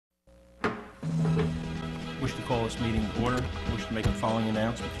Wish to call this meeting to order. Wish to make the following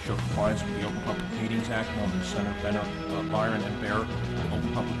announcement to show compliance with the Open Public Meetings Act known as Senator Byron and Bear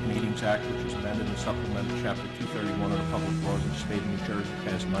Open Public Meetings Act, which was amended and supplemented Chapter 231 of the Public Laws of the State of New Jersey,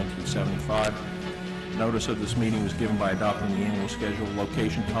 passed in 1975. Notice of this meeting was given by adopting the annual schedule,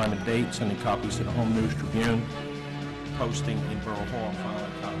 location, time, and date, sending copies to the Home News Tribune, posting in Borough Hall, and filing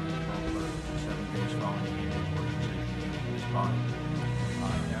a copy in the Borough Clerk for 7 days following the annual organization meeting of this body.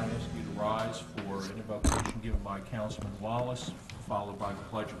 I now ask you to rise for an invocation given by Councilman Wallace, followed by the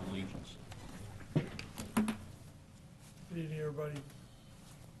Pledge of Allegiance. Good evening, everybody.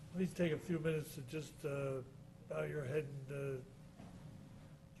 Please take a few minutes to just bow your head and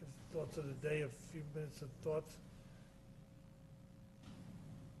give thoughts of the day, a few minutes of thoughts.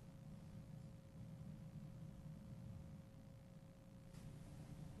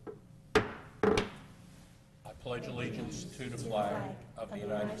 I pledge allegiance to the flag of the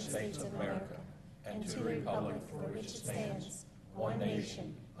United States of America and to the republic for which it stands, one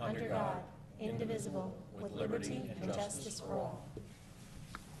nation, under God, indivisible, with liberty and justice for all.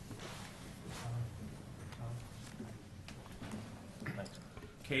 Thanks.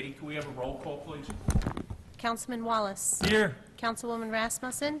 Katie, can we have a roll call, please? Councilman Wallace. Here. Councilwoman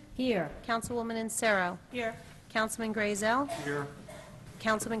Rasmussen. Here. Councilwoman Insero. Here. Councilman Grazel. Here.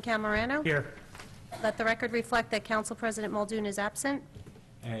 Councilman Camerano. Here. Let the record reflect that Council President Muldoon is absent.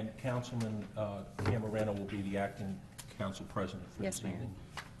 And Councilman Camerano will be the acting council president for Yes, this Mayor. evening,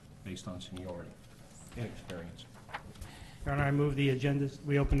 based on seniority and experience. Your Honor, I move the agenda,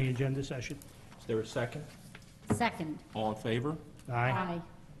 we open the agenda session. Is there a second? Second. All in favor? Aye.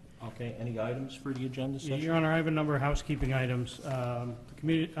 Okay, any items for the agenda session? Your Honor, I have a number of housekeeping items. On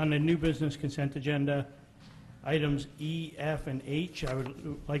the new business consent agenda, items E, F, and H, I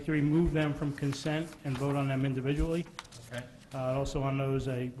would like to remove them from consent and vote on them individually. Okay. Also on those,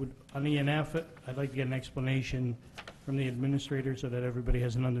 on E and F, I'd like to get an explanation from the administrator so that everybody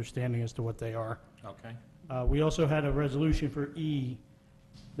has an understanding as to what they are. Okay. We also had a resolution for E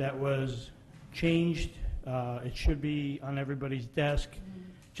that was changed. It should be on everybody's desk.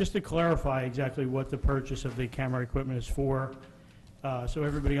 Just to clarify exactly what the purchase of the camera equipment is for, so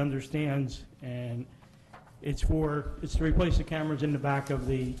everybody understands, and it's to replace the cameras in the back of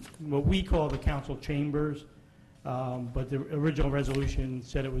what we call the council chambers, but the original resolution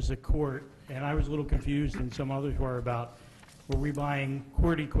said it was the court, and I was a little confused, and some others were, about, were we buying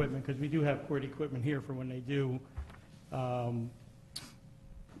court equipment, because we do have court equipment here for when they do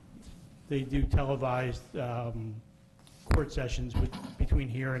televised court sessions between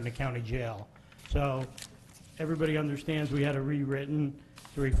here and the county jail. So everybody understands we had a rewritten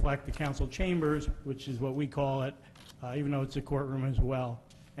to reflect the council chambers, which is what we call it, even though it's a courtroom as well.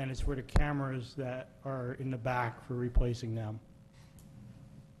 And it's for the cameras that are in the back for replacing them.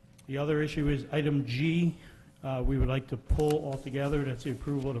 The other issue is item G. We would like to pull altogether. That's the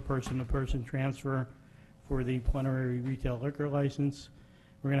approval of the person-to-person transfer for the plenary retail liquor license.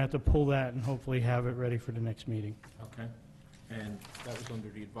 We're going to have to pull that and hopefully have it ready for the next meeting. Okay. And that was under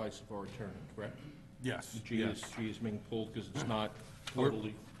the advice of our attorney, correct? Yes. G is being pulled because it's not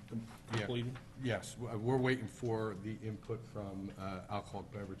totally completed? Yes, we're waiting for the input from Alcoholic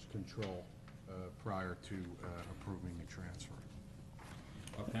Beverage Control prior to approving the transfer.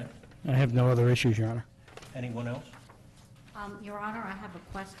 Okay. I have no other issues, Your Honor. Anyone else? Your Honor, I have a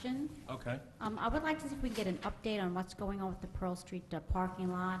question. Okay. I would like to see if we can get an update on what's going on with the Pearl Street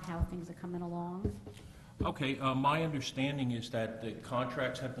parking lot, how things are coming along. Okay, my understanding is that the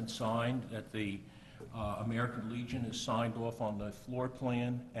contracts have been signed, that the American Legion has signed off on the floor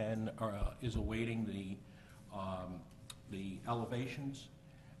plan and is awaiting the elevations,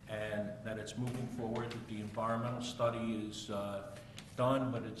 and that it's moving forward, that the environmental study is done,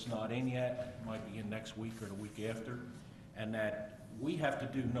 but it's not in yet. It might be in next week or the week after, and that we have to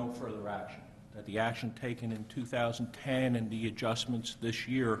do no further action, that the action taken in 2010 and the adjustments this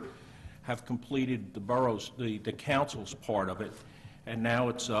year have completed the borough's, the council's part of it, and now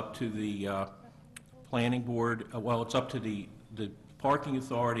it's up to the planning board, well, it's up to the parking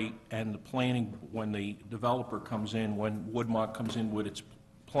authority and the planning, when the developer comes in, when Woodmont comes in with its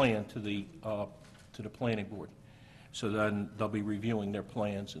plan to the planning board. So then they'll be reviewing their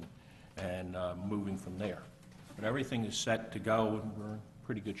plans and moving from there. But everything is set to go, and we're in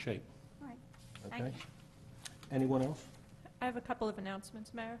pretty good shape. All right. Okay? Thank you. Anyone else? I have a couple of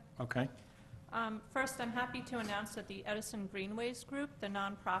announcements, Mayor. Okay. First, I'm happy to announce that the Edison Greenways Group, the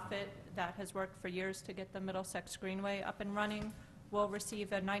nonprofit that has worked for years to get the Middlesex Greenway up and running, will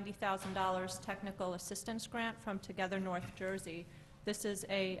receive a $90,000 technical assistance grant from Together North Jersey. This is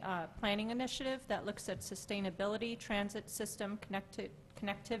a planning initiative that looks at sustainability, transit system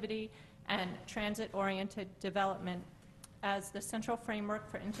connectivity, and transit-oriented development as the central framework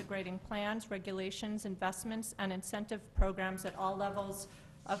for integrating plans, regulations, investments, and incentive programs at all levels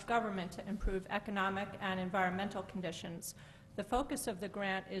of government to improve economic and environmental conditions. The focus of the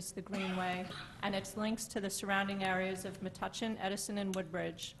grant is the Greenway and its links to the surrounding areas of Metuchen, Edison, and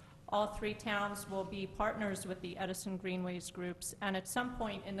Woodbridge. All three towns will be partners with the Edison Greenways groups, and at some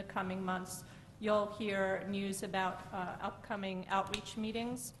point in the coming months, you'll hear news about upcoming outreach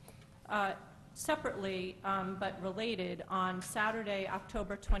meetings. Separately, but related, on Saturday,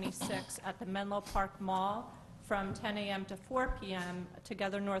 October 26th, at the Menlo Park Mall, from 10 a.m. to 4 p.m.,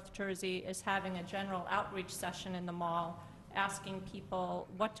 Together North Jersey is having a general outreach session in the mall, asking people,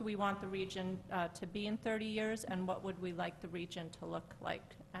 what do we want the region to be in 30 years, and what would we like the region to look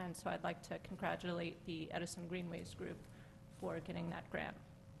like? And so I'd like to congratulate the Edison Greenways Group for getting that grant.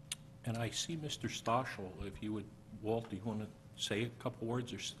 And I see Mr. Stoschel, if you would, Walt, do you want to say a couple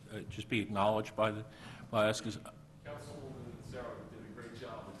words, or just be acknowledged by us? Councilwoman Sarah did a great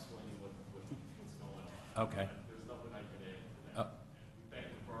job explaining what's going on. Okay. There's nothing I can add to that. We thank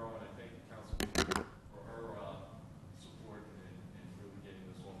the borough and I thank the councilwoman for her support and really getting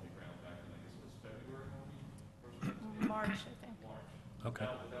this off the ground back in, I guess it was February when we first went to March, I think. March. Okay.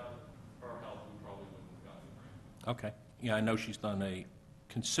 Without her help, we probably wouldn't have gotten the grant. Okay. Yeah, I know she's done a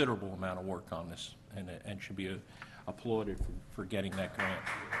considerable amount of work on this, and should be applauded for getting that grant.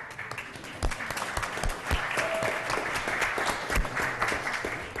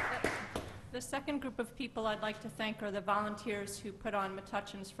 The second group of people I'd like to thank are the volunteers who put on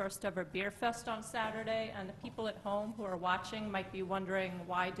Metuchen's first ever Beer Fest on Saturday, and the people at home who are watching might be wondering,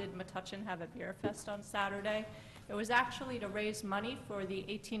 why did Metuchen have a Beer Fest on Saturday? It was actually to raise money for the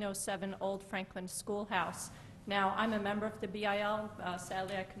 1807 Old Franklin Schoolhouse. Now, I'm a member of the BIL.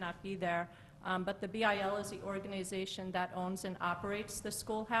 Sadly, I could not be there. But the BIL is the organization that owns and operates the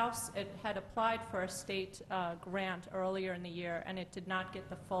schoolhouse. It had applied for a state grant earlier in the year, and it did not get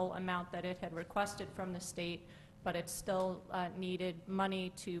the full amount that it had requested from the state, but it still needed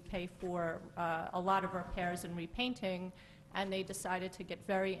money to pay for a lot of repairs and repainting, and they decided to get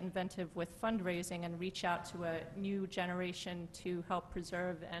very inventive with fundraising and reach out to a new generation to help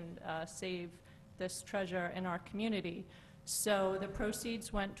preserve and save this treasure in our community. So the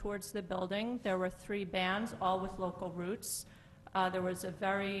proceeds went towards the building. There were 3 bands, all with local roots. There was a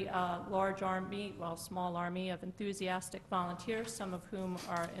very large army, well, small army of enthusiastic volunteers, some of whom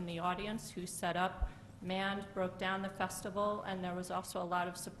are in the audience, who set up, manned, broke down the festival, and there was also a lot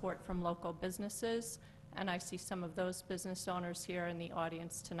of support from local businesses. And I see some of those business owners here in the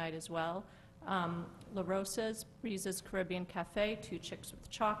audience tonight as well. La Rosa's, Breeze's Caribbean Cafe, 2 Chicks with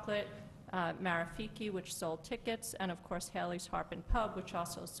Chocolate, Marafiki, which sold tickets, and of course Haley's Harp and Pub, which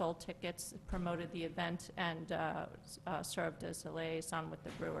also sold tickets, promoted the event, and served as a liaison with the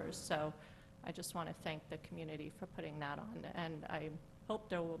brewers. So I just want to thank the community for putting that on, and I hope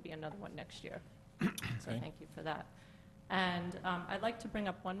there will be another one next year. So Okay. thank you for that. And I'd like to bring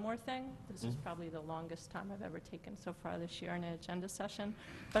up one more thing. This is probably the longest time I've ever taken so far this year in an agenda session.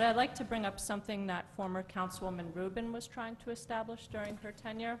 But I'd like to bring up something that former Councilwoman Rubin was trying to establish during her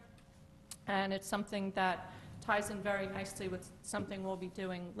tenure. And it's something that ties in very nicely with something we'll be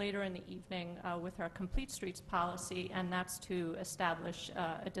doing later in the evening with our Complete Streets policy, and that's to establish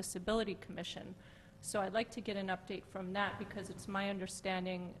a disability commission. So I'd like to get an update from that, because it's my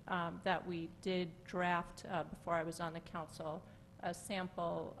understanding that we did draft, before I was on the council, a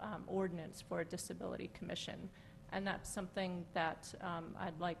sample ordinance for a disability commission. And that's something that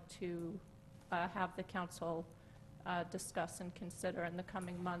I'd like to have the council discuss and consider in the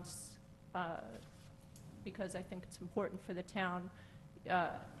coming months, because I think it's important for the town,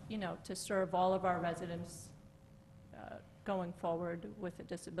 to serve all of our residents going forward with a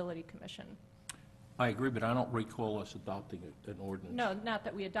disability commission. I agree, but I don't recall us adopting an ordinance. No, not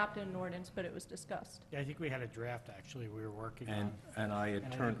that we adopted an ordinance, but it was discussed. Yeah, I think we had a draft, actually, we were working on. And I had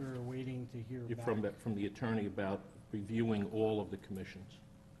And I turned think we were waiting to hear back. from the attorney about reviewing all of the commissions.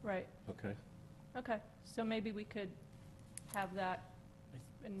 Right. Okay? Okay. So maybe we could have that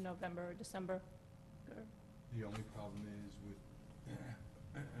in November or December. The only problem is with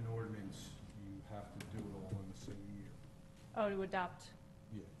an ordinance, you have to do it all in the same year. Oh, to adopt.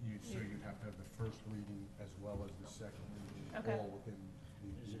 Yeah, so you'd have to have the first reading as well as the second reading, Okay. all within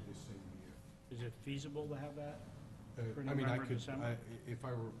the same year. Is it feasible to have that? For I mean, I November, could, December? if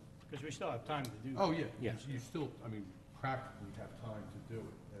I were, Because we still have time to do that. oh, yeah, Yeah. you still, I mean, practically have time to do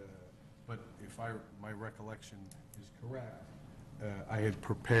it. But if my recollection is correct, I had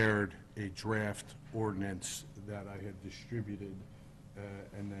prepared a draft ordinance that I had distributed,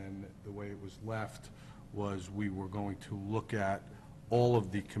 and then the way it was left was we were going to look at all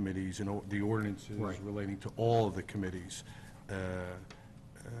of the committees and the ordinances Right. relating to all of the committees,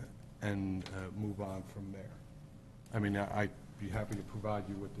 and move on from there. I mean, I'd be happy to provide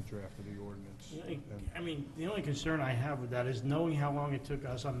you with the draft of the ordinance. And- I mean, the only concern I have with that is knowing how long it took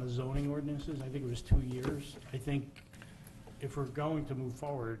us on the zoning ordinances. I think it was 2 years. I think if we're going to move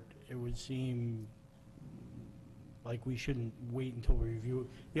forward, it would seem like we shouldn't wait until we review.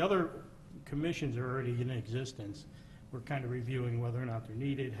 The other commissions are already in existence. We're kind of reviewing whether or not they're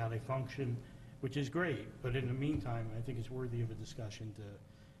needed, how they function, which is great. But in the meantime, I think it's worthy of a discussion to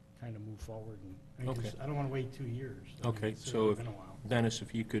kind of move forward. And, 'cause Okay. I don't want to wait 2 years. I mean, Okay, it's so already if, been a while. Dennis,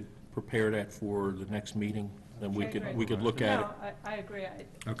 if you could prepare that for the next meeting, then we I could, agree. we could look at it. No, I agree.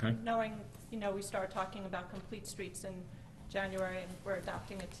 Okay. Knowing, we start talking about complete streets in January, and we're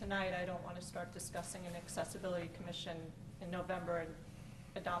adopting it tonight, I don't want to start discussing an accessibility commission in November and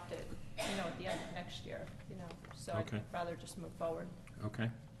adopt it, at the end of next year, So I'd Okay. rather just move forward. Okay.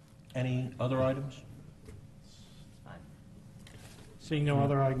 Any other items? It's fine. Seeing no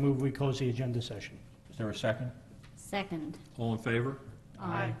other, I move we close the agenda session. Is there a second? Second. All in favor?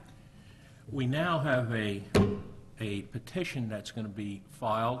 Aye. We now have a petition that's going to be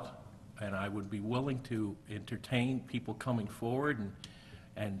filed, and I would be willing to entertain people coming forward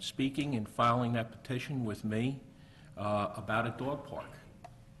and speaking and filing that petition with me about a dog park.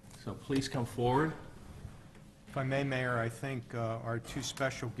 So please come forward. If I may, Mayor, I think our two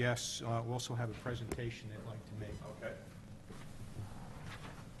special guests also have a presentation they'd like to make. Okay.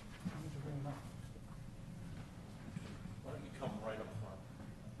 Why don't you come right up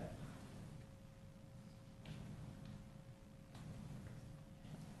front?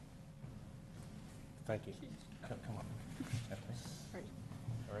 Thank you. Come up. Okay.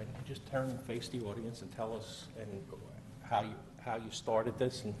 All right, just turn and face the audience and tell us how you started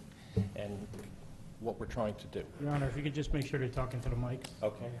this and what we're trying to do. Your Honor, if you could just make sure to talk into the mic.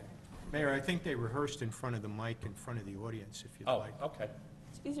 Okay. Mayor, I think they rehearsed in front of the mic in front of the audience, if you'd Oh, like. okay.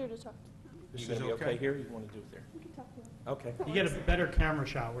 It's easier to talk. This You going to is be okay? okay here, or you want to do it there? We can talk to them. Okay. You get a better camera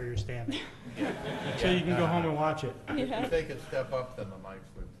shot where you're standing. So you can go home and watch it. Yeah. If they could step up, then the mics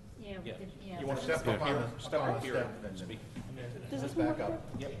would, Yeah. Yeah. Yeah. You want to Step up on the- step on up the here step, and then- speak. Does this just one back work up.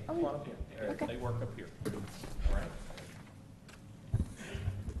 Yep, come on up here. Okay. They work up here. All right.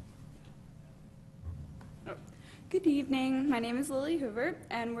 Good evening. My name is Lily Hoover,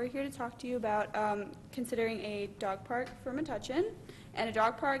 and we're here to talk to you about considering a dog park for Metuchen. And a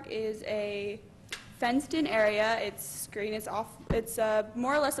dog park is a fenced-in area. It's green. It's off. It's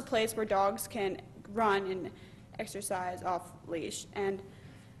more or less a place where dogs can run and exercise off leash. And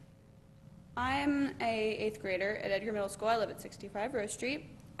I'm a 8th grader at Edgar Middle School. I live at 65 Rose Street.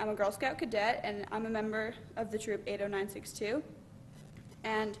 I'm a Girl Scout cadet, and I'm a member of the troop 80962.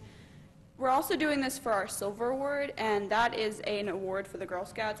 And we're also doing this for our Silver Award, and that is an award for the Girl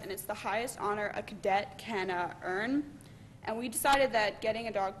Scouts, and it's the highest honor a cadet can earn. And we decided that getting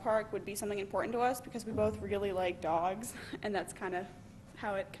a dog park would be something important to us because we both really like dogs, and that's kind of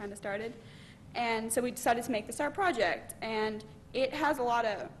how it kind of started. And so we decided to make this our project, and it has a lot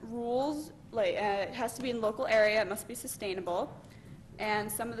of rules. Like it has to be in local area, it must be sustainable, and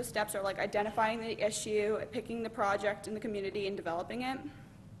some of the steps are like identifying the issue, picking the project in the community, and developing it.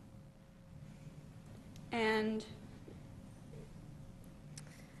 And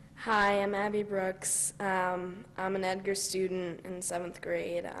Hi, I'm Abby Brooks. I'm an Edgar student in 7th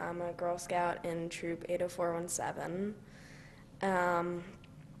grade. I'm a Girl Scout in Troop 80417.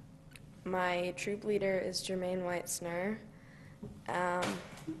 My troop leader is Jermaine Weitzner.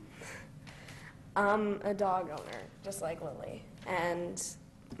 I'm a dog owner, just like Lily, and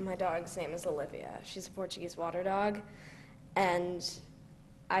my dog's name is Olivia. She's a Portuguese water dog, and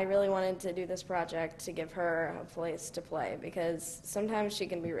I really wanted to do this project to give her a place to play because sometimes she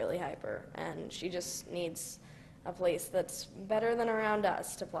can be really hyper and she just needs a place that's better than around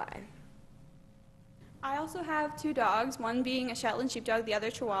us to play. I also have 2 dogs, one being a Shetland Sheepdog, the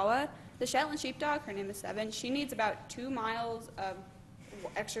other Chihuahua. The Shetland Sheepdog, her name is Seven, she needs about 2 miles of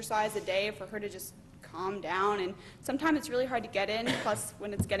exercise a day for her to just calm down, and sometimes it's really hard to get in, plus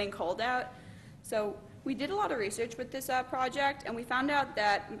when it's getting cold out. So we did a lot of research with this project, and we found out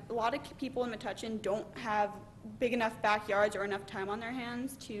that a lot of people in Metuchen don't have big enough backyards or enough time on their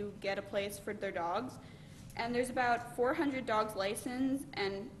hands to get a place for their dogs. And there's about 400 dogs licensed,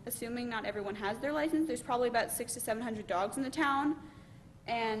 and assuming not everyone has their license, there's probably about 600 to 700 dogs in the town.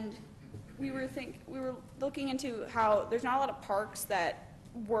 And we were looking into how there's not a lot of parks that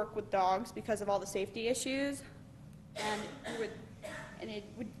work with dogs because of all the safety issues, and it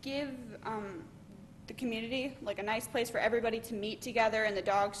would give the community like a nice place for everybody to meet together and the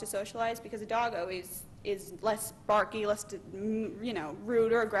dogs to socialize, because a dog always is less barky, less,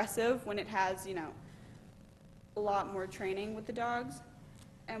 rude or aggressive when it has, a lot more training with the dogs.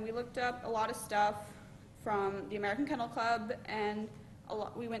 And we looked up a lot of stuff from the American Kennel Club, and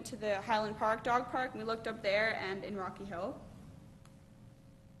we went to the Highland Park Dog Park, and we looked up there and in Rocky Hill.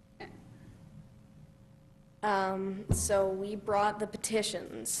 So we brought the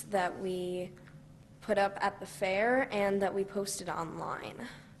petitions that we put up at the fair and that we posted online.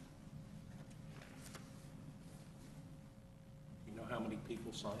 You know how many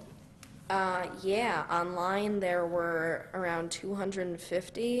people signed it? Yeah, online there were around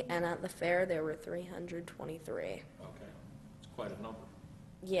 250, and at the fair there were 323. Okay, it's quite a number.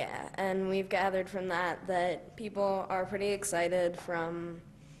 Yeah, and we've gathered from that people are pretty excited from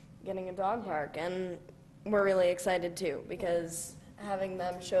getting a dog park, and we're really excited too, because having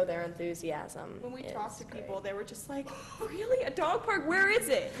them show their enthusiasm. When we is talked to people, great. they were just like, really, a dog park? Where is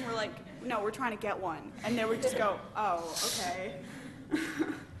it? And we're like, no, we're trying to get one. And they would just go, oh, okay.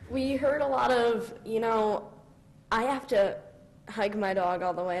 We heard a lot of, I have to hike my dog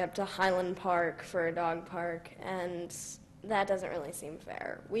all the way up to Highland Park for a dog park, and that doesn't really seem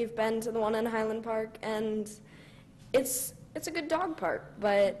fair. We've been to the one in Highland Park, and it's a good dog park,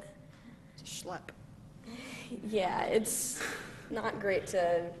 but Just schlep. yeah, it's not great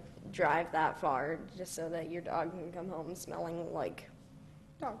to drive that far just so that your dog can come home smelling like,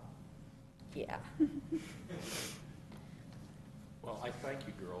 Dog. yeah. Well, I thank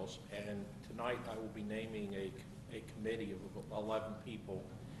you, girls, and tonight I will be naming a committee of 11 people,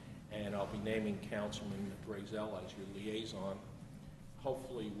 and I'll be naming Councilman Brazel as your liaison.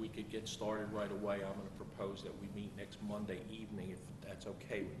 Hopefully, we could get started right away. I'm going to propose that we meet next Monday evening, if that's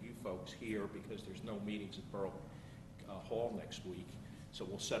okay with you folks here, because there's no meetings at Borough Hall next week. So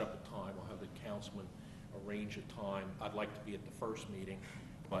we'll set up a time. We'll have the councilman arrange a time. I'd like to be at the first meeting,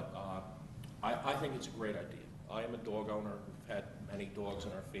 but I think it's a great idea. I am a dog owner. We've had many dogs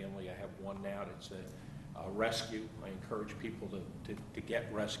in our family. I have one now that's a rescue. I encourage people to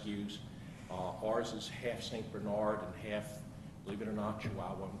get rescues. Ours is half St. Bernard and half, believe it or not,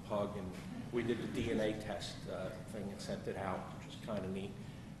 Chihuahua and Pug. And we did the DNA test thing and sent it out, which is kind of neat.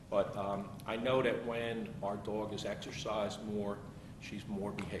 But I know that when our dog is exercised more, she's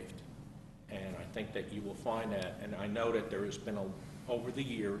more behaved. And I think that you will find that. And I know that there has been, over the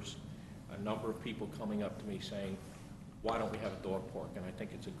years, a number of people coming up to me saying, why don't we have a dog park? And I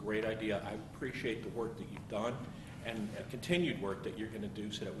think it's a great idea. I appreciate the work that you've done and continued work that you're going to do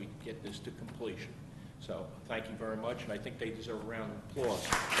so that we can get this to completion. So thank you very much, and I think they deserve a round of applause.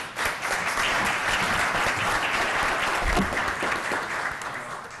 I'm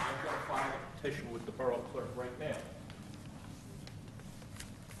going to file a petition with the borough clerk right now.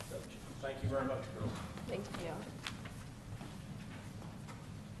 So, thank you very much, girls. Thank you.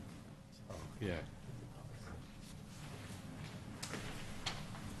 Yeah.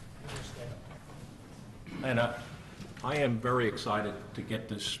 And I am very excited to get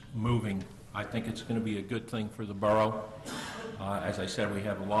this moving. I think it's going to be a good thing for the borough. As I said, we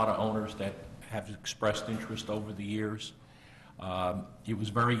have a lot of owners that have expressed interest over the years. It was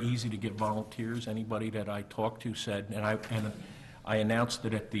very easy to get volunteers. Anybody that I talked to said, and I announced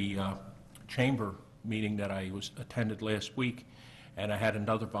it at the chamber meeting that I attended last week, and I had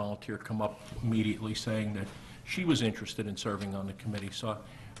another volunteer come up immediately saying that she was interested in serving on the committee. So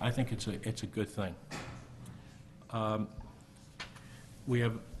I think it's a good thing. We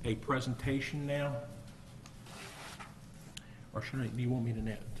have a presentation now. Or do you want me to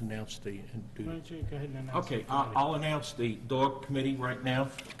announce the... Why don't you go ahead and announce Okay, the committee? I'll announce the dog committee right now.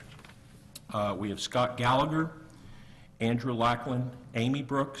 We have Scott Gallagher, Andrew Lackland, Amy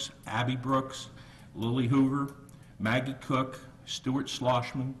Brooks, Abby Brooks, Lily Hoover, Maggie Cook, Stuart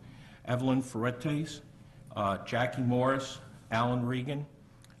Sloshman, Evelyn Ferretes, Jackie Morris, Alan Regan,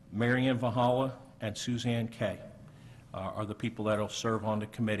 Marianne Vahala, and Suzanne Kay are the people that will serve on the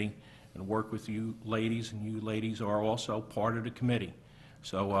committee and work with you ladies, and you ladies are also part of the committee.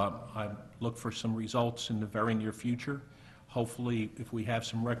 So I look for some results in the very near future. Hopefully, if we have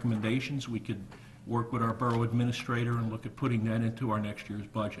some recommendations, we could work with our borough administrator and look at putting that into our next year's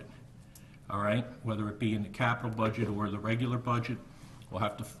budget. All right? Whether it be in the capital budget or the regular budget, we'll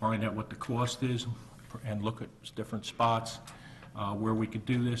have to find out what the cost is and look at different spots where we could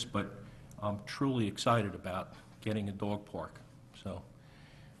do this, but I'm truly excited about getting a dog park. So,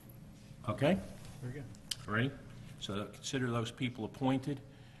 okay? Very good. All right? So consider those people appointed.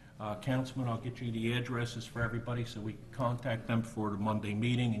 Councilman, I'll get you the addresses for everybody so we can contact them for the Monday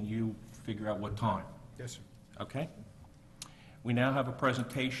meeting and you figure out what time. Yes, sir. Okay? We now have a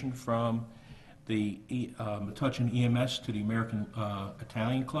presentation from the Metuchen EMS to the American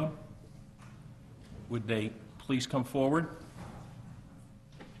Italian Club. Would they please come forward?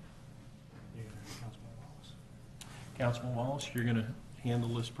 Councilman Wallace, you're going to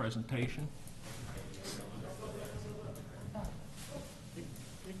handle this presentation?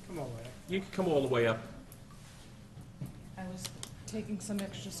 You can come all the way up. I was taking some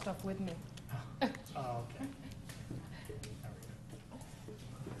extra stuff with me. Oh, okay.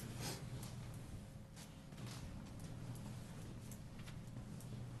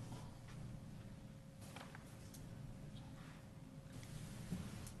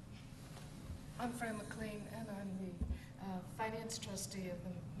 I'm Fran McLean, and I'm the finance trustee of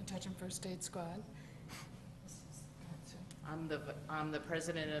the Metuchen First Aid Squad. I'm the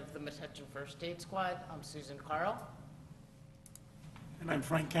president of the Metuchen First Aid Squad. I'm Susan Carl. And I'm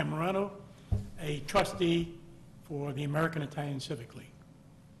Frank Camerano, a trustee for the American Italian Civic League.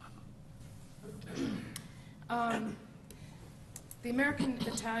 The American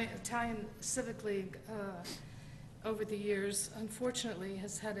Italian Civic League, over the years, unfortunately,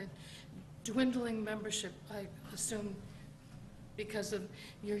 has had a dwindling membership, I assume, because of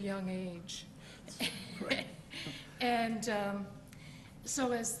your young age. And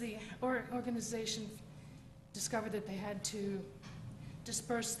so as the organization discovered that they had to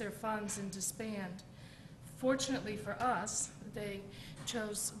disperse their funds and disband, fortunately for us, they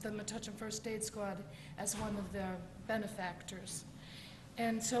chose the Metuchen First Aid Squad as one of their benefactors.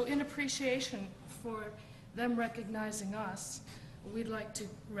 And so in appreciation for them recognizing us, we'd like to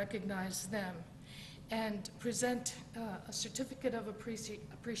recognize them and present a certificate of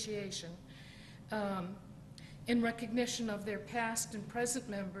appreciation in recognition of their past and present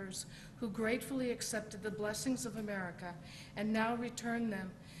members who gratefully accepted the blessings of America and now return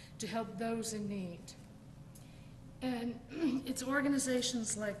them to help those in need. And it's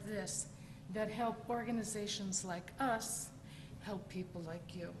organizations like this that help organizations like us help people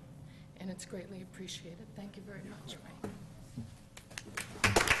like you. And it's greatly appreciated. Thank you very much, Ray.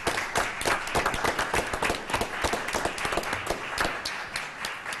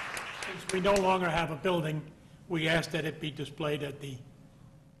 Since we no longer have a building, we ask that it be displayed at the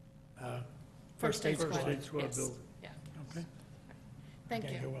First Aid Squad. First Aid Squad Yes. building. Yeah. Okay? Thank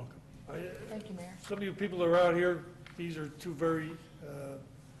Okay, you. you're welcome. Thank you, Mayor. Some of you people are out here, these are two very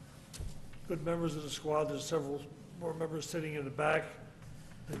good members of the squad. There's several more members sitting in the back.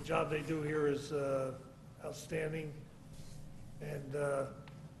 The job they do here is outstanding. And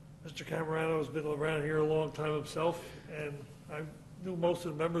Mr. Camerano has been around here a long time himself, and I knew most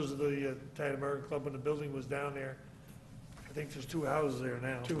of the members of the Italian American Club when the building was down there. I think there's 2 houses there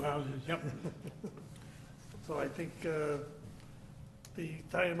now. 2 houses, yep. So I think the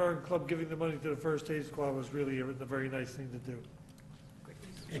Italian American Club giving the money to the First Aid Squad was really a very nice thing to do.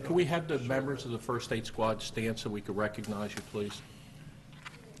 And can we have the members of the First Aid Squad stand so we can recognize you, please?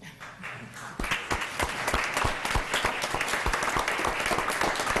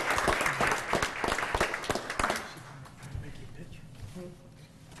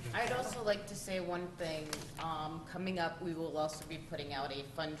 I'd also like to say one thing. Coming up, we will also be putting out a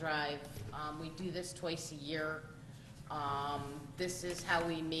fund drive. We do this twice a year. This is how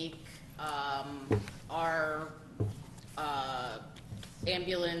we make our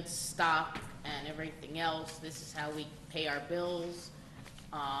ambulance stock and everything else. This is how we pay our bills,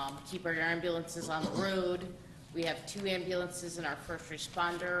 keep our ambulances on the road. We have 2 ambulances in our first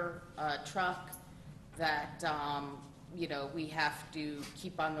responder truck that you know, we have to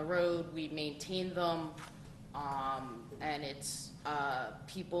keep on the road. We maintain them, and it's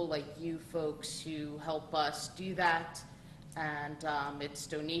people like you folks who help us do that, and it's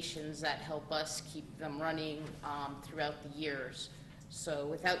donations that help us keep them running throughout the years. So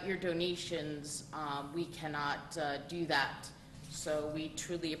without your donations, we cannot do that. So we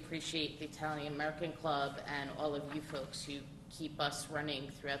truly appreciate the Italian American Club and all of you folks who keep us running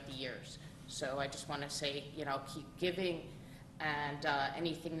throughout the years. So I just want to say, you know, keep giving, and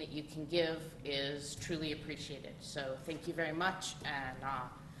anything that you can give is truly appreciated. So thank you very much, and,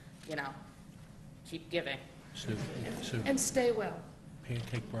 you know, keep giving. Sue, And stay well.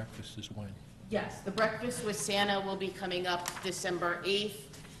 pancake breakfast is when? Yes, the Breakfast with Santa will be coming up December 8th.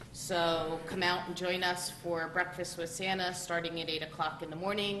 So come out and join us for Breakfast with Santa, starting at 8 o'clock in the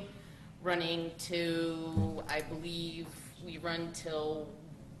morning, running to, I believe, we run till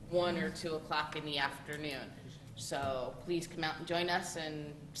 1 or 2 o'clock in the afternoon. So please come out and join us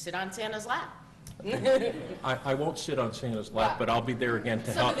and sit on Santa's lap. I won't sit on Santa's lap, but I'll be there again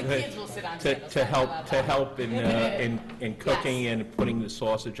to Some help. of the kids will sit on Santa's lap. To help in cooking and putting the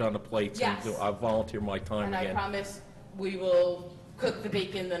sausage on the plates. Yes. And I'll volunteer my time And I again. promise we will cook the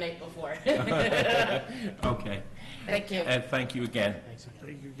bacon the night before. Okay. Thank you. And thank you again.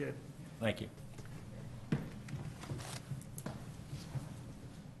 Thank you again. Thank you.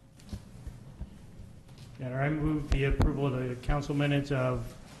 And I move the approval of the council minutes of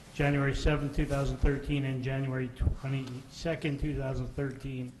January 7th, 2013, and January 22nd,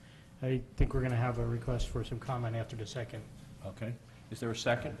 2013. I think we're going to have a request for some comment after the second. Okay. Is there a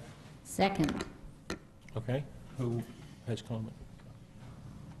second? Second. Okay. Who has comment?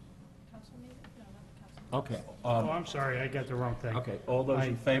 Council meeting? No, not the council. Okay. Oh, I'm sorry, I got the wrong thing. Okay. All those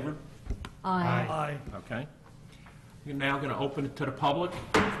in favor? Aye. Aye. Okay. You're now going to open it to the public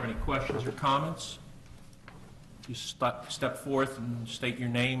for any questions or comments. You step forth and state your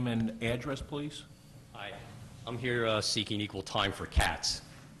name and address, please. Hi, I'm here seeking equal time for cats.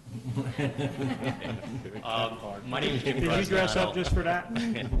 My name is Jim Did you dress up Graziano. just for that?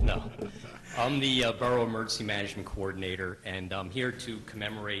 No. I'm the Borough Emergency Management Coordinator, and I'm here to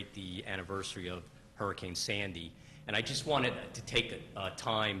commemorate the anniversary of Hurricane Sandy. And I just wanted to take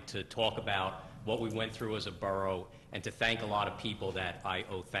time to talk about what we went through as a borough and to thank a lot of people that I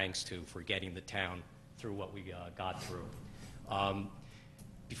owe thanks to for getting the town through what we got through.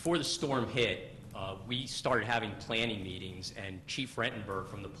 Before the storm hit, we started having planning meetings, and Chief Rentenberg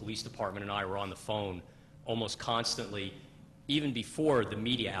from the police department and I were on the phone almost constantly, even before the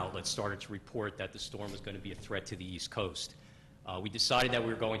media outlets started to report that the storm was going to be a threat to the East Coast. We decided that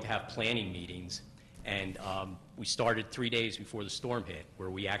we were going to have planning meetings, and we started 3 days before the storm hit, where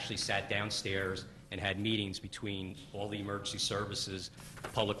we actually sat downstairs and had meetings between all the emergency services,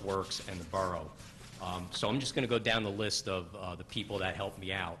 Public Works, and the borough. So I'm just going to go down the list of the people that helped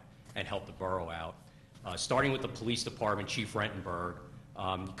me out and helped the borough out. Starting with the police department, Chief Rentenberg.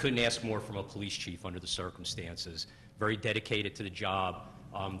 You couldn't ask more from a police chief under the circumstances. Very dedicated to the job.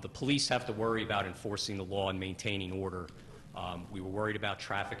 The police have to worry about enforcing the law and maintaining order. We were worried about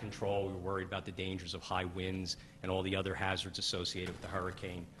traffic control. We were worried about the dangers of high winds and all the other hazards associated with the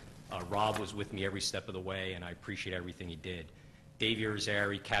hurricane. Rob was with me every step of the way, and I appreciate everything he did. Dave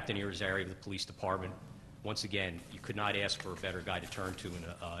Irizarry, Captain Irizarry of the police department. Once again, you could not ask for a better guy to turn to in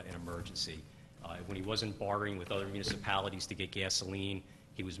an emergency. When he wasn't bartering with other municipalities to get gasoline,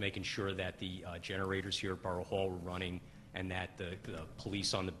 he was making sure that the generators here at Borough Hall were running and that the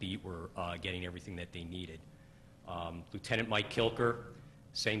police on the beat were getting everything that they needed. Lieutenant Mike Kilker,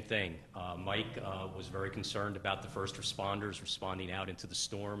 same thing. Mike was very concerned about the first responders responding out into the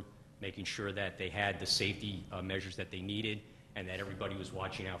storm, making sure that they had the safety measures that they needed and that everybody was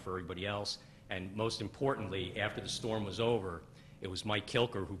watching out for everybody else. And most importantly, after the storm was over, it was Mike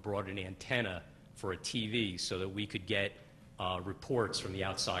Kilker who brought an antenna for a TV so that we could get reports from the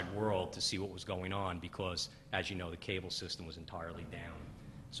outside world to see what was going on because, as you know, the cable system was entirely down.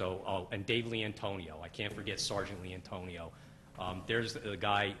 So, and Dave Leantonio, I can't forget Sergeant Leantonio. There's the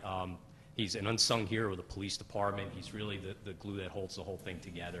guy, he's an unsung hero of the police department. He's really the glue that holds the whole thing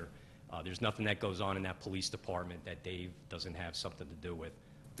together. There's nothing that goes on in that police department that Dave doesn't have something to do with.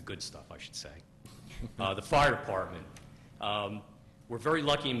 The good stuff, I should say. The fire department. We're very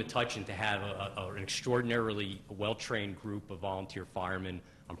lucky in Metuchen to have an extraordinarily well-trained group of volunteer firemen.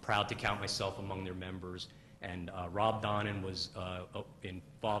 I'm proud to count myself among their members. And Rob Donnan was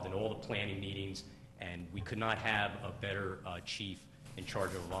involved in all the planning meetings, and we could not have a better chief in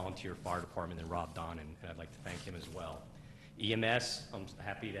charge of a volunteer fire department than Rob Donnan, and I'd like to thank him as well. EMS, I'm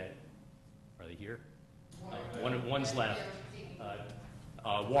happy that, are they here? One's left.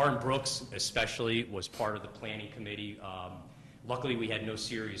 Warren Brooks especially was part of the planning committee. Luckily, we had no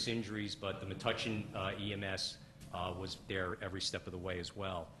serious injuries, but the Metuchen EMS was there every step of the way as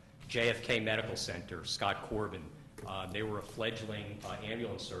well. JFK Medical Center, Scott Corbin, they were a fledgling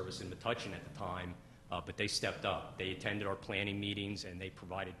ambulance service in Metuchen at the time, but they stepped up. They attended our planning meetings, and they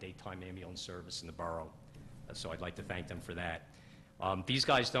provided daytime ambulance service in the borough. So I'd like to thank them for that. These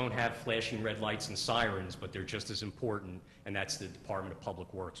guys don't have flashing red lights and sirens, but they're just as important, and that's the Department of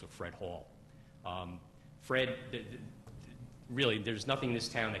Public Works with Fred Hall. Fred, really, there's nothing in this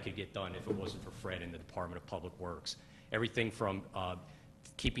town that could get done if it wasn't for Fred and the Department of Public Works. Everything from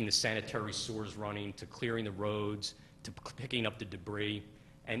keeping the sanitary sewers running, to clearing the roads, to picking up the debris.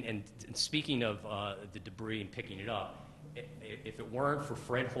 And speaking of the debris and picking it up, if it weren't for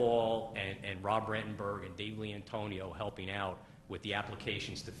Fred Hall and Rob Rentenberg and Dave Leantonio helping out with the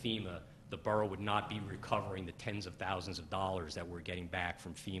applications to FEMA, the borough would not be recovering the tens of thousands of dollars that we're getting back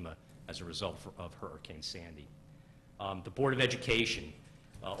from FEMA as a result of Hurricane Sandy. The Board of Education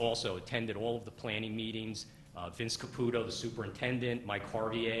also attended all of the planning meetings. Vince Caputo, the superintendent, Mike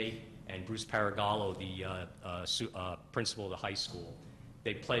Harvier, and Bruce Paragallo, the principal of the high school.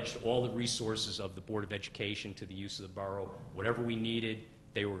 They pledged all the resources of the Board of Education to the use of the borough. Whatever we needed,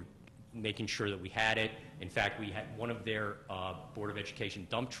 they were making sure that we had it. In fact, we had one of their Board of Education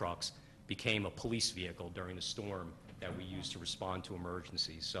dump trucks became a police vehicle during the storm that we use to respond to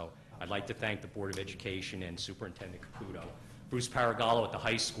emergencies. So I'd like to thank the Board of Education and Superintendent Caputo. Bruce Paragallo at the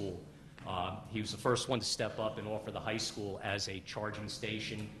high school, he was the first one to step up and offer the high school as a charging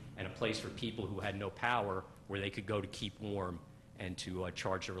station and a place for people who had no power where they could go to keep warm and to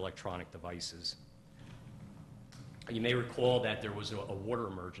charge their electronic devices. You may recall that there was a water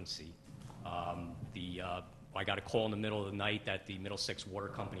emergency. I got a call in the middle of the night that the Middlesex Water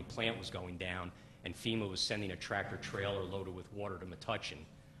Company plant was going down, and FEMA was sending a tractor trailer loaded with water to Metuchen.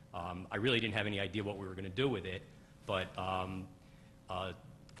 I really didn't have any idea what we were going to do with it, but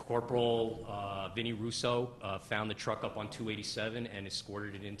Corporal Vinnie Russo found the truck up on 287 and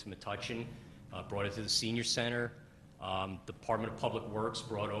escorted it into Metuchen, brought it to the senior center. Department of Public Works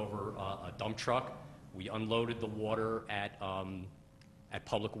brought over a dump truck. We unloaded the water at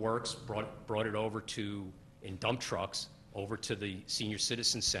Public Works, brought it over in dump trucks over to the Senior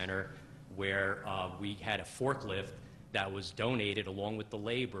Citizen Center, where we had a forklift that was donated along with the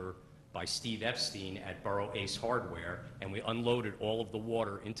labor by Steve Epstein at Borough Ace Hardware, and we unloaded all of the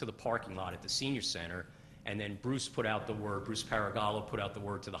water into the parking lot at the Senior Center, and then Bruce Paragallo put out the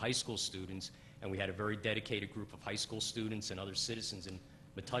word to the high school students, and we had a very dedicated group of high school students and other citizens in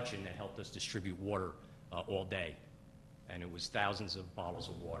Metuchen that helped us distribute water all day. And it was thousands of bottles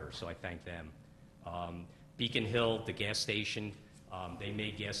of water, so I thank them. Beacon Hill, the gas station, they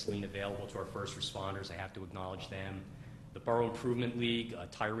made gasoline available to our first responders. I have to acknowledge them. The Borough Improvement League,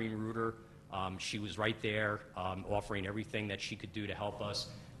 Tyrene Reuter, she was right there offering everything that she could do to help us.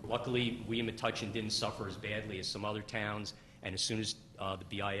 Luckily, we in Metuchen didn't suffer as badly as some other towns, and as soon as the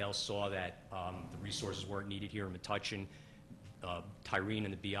BIL saw that the resources weren't needed here in Metuchen, Tyrene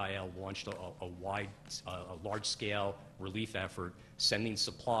and the BIL launched a large-scale relief effort, sending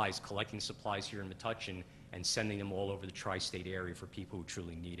supplies, collecting supplies here in Metuchen, and sending them all over the tri-state area for people who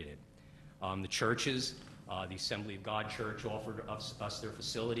truly needed it. The churches, the Assembly of God Church offered us their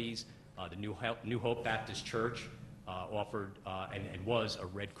facilities. The New Hope Baptist Church offered and was a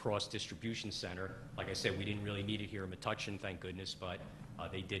Red Cross distribution center. Like I said, we didn't really need it here in Metuchen, thank goodness, but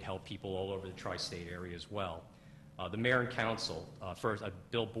they did help people all over the tri-state area as well. The mayor and council, first,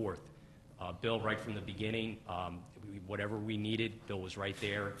 Bill Borth. Bill, right from the beginning, whatever we needed, Bill was right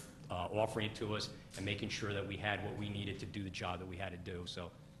there offering it to us and making sure that we had what we needed to do the job that we had to do.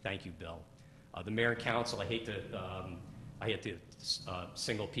 So thank you, Bill. The mayor and council, I hate to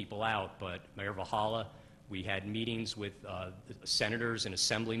single people out, but Mayor Valhalla, we had meetings with senators and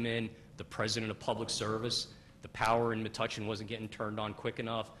assemblymen, the president of public service. The power in Metuchen wasn't getting turned on quick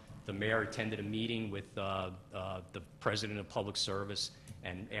enough. The mayor attended a meeting with the president of public service,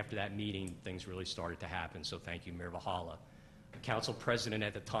 and after that meeting, things really started to happen, so thank you, Mayor Valhalla. The council president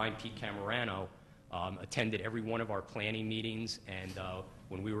at the time, Pete Camerano, attended every one of our planning meetings, and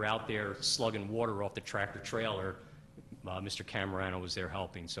when we were out there slugging water off the tractor trailer, Mr. Camerano was there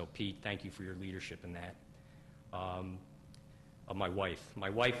helping. So Pete, thank you for your leadership in that. My wife,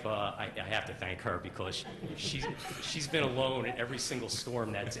 I have to thank her because she's been alone in every single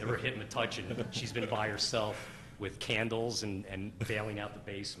storm that's ever hit Metuchen. She's been by herself with candles and bailing out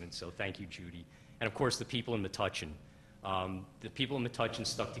the basement. So thank you, Judy. And of course, the people in Metuchen. The people in Metuchen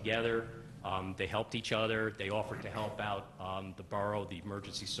stuck together. They helped each other. They offered to help out the borough, the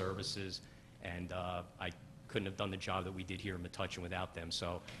emergency services, and I couldn't have done the job that we did here in Metuchen without them.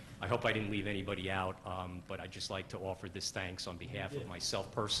 So I hope I didn't leave anybody out, but I'd just like to offer this thanks on behalf of myself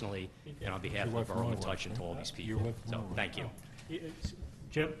personally and on behalf of the borough of Metuchen to all these people. So thank you.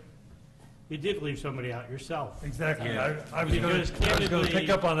 Jim, you did leave somebody out yourself. Exactly. Yeah. I was going to pick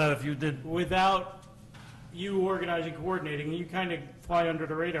up on that if you did. Without you organizing, coordinating, you kind of fly under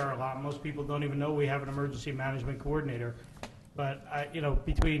the radar a lot. Most people don't even know we have an emergency management coordinator. But,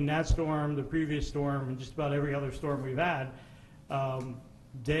 between that storm, the previous storm, and just about every other storm we've had,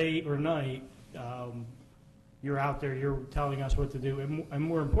 day or night, you're out there, you're telling us what to do, and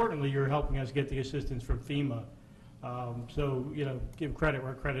more importantly, you're helping us get the assistance from FEMA. So, give credit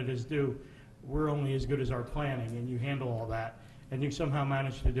where credit is due. We're only as good as our planning, and you handle all that, and you somehow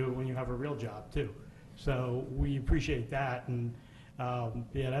manage to do it when you have a real job, too. So we appreciate that, and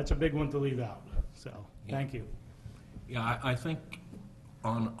that's a big one to leave out. So, thank you. Yeah, I think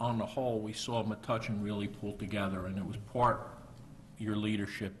on the whole, we saw Metuchen really pull together, and it was part your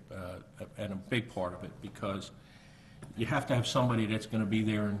leadership and a big part of it, because you have to have somebody that's going to be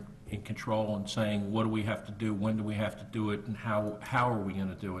there in control and saying, what do we have to do, when do we have to do it, and how are we going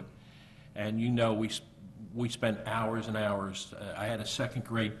to do it? And we spent hours and hours. I had a second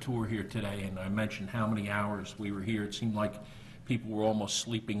grade tour here today, and I mentioned how many hours we were here. It seemed like people were almost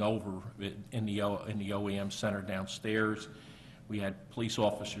sleeping over in the OEM center downstairs. We had police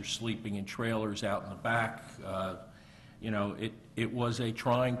officers sleeping in trailers out in the back. you know, it was a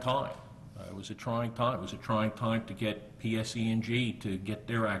trying time. It was a trying time. It was a trying time to get PSE&G to get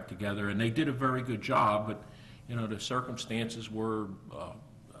their act together, and they did a very good job, but, you know, the circumstances were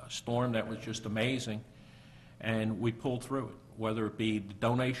a storm that was just amazing, and we pulled through it, whether it be the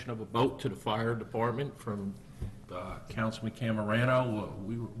donation of a boat to the fire department from Councilman Camerano.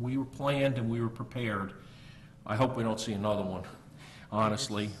 We were planned and we were prepared. I hope we don't see another one,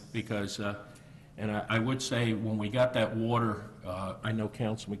 honestly, because, and I would say when we got that water, I know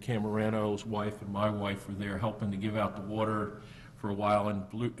Councilman Camerano's wife and my wife were there helping to give out the water for a while,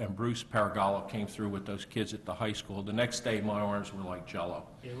 and Bruce Paragallo came through with those kids at the high school. The next day, my arms were like jello.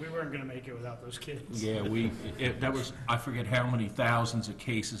 Yeah, we weren't going to make it without those kids. Yeah, that was, I forget how many thousands of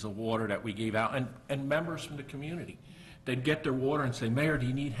cases of water that we gave out, and members from the community. They'd get their water and say, Mayor, do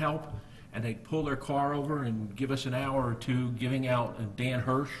you need help? And they'd pull their car over and give us an hour or two giving out, and Dan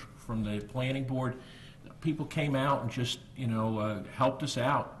Hirsch from the planning board, people came out and just, you know, helped us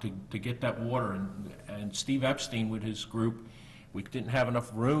out to get that water, and Steve Epstein with his group. We didn't have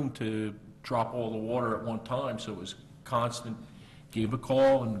enough room to drop all the water at one time, so it was constant. Give a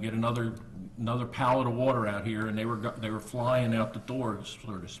call and get another pallet of water out here, and they were flying out the door,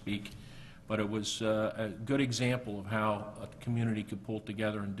 so to speak. But it was a good example of how a community could pull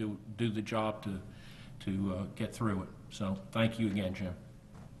together and do the job to get through it. So thank you again, Jim.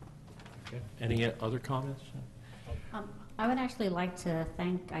 Okay. Any other comments? I would actually like to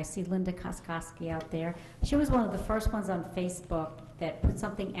thank, I see Linda Koskoski out there. She was one of the first ones on Facebook that put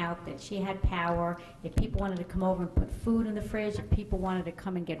something out that she had power. If people wanted to come over and put food in the fridge, if people wanted to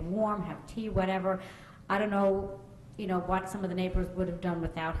come and get warm, have tea, whatever. I don't know, you know, what some of the neighbors would have done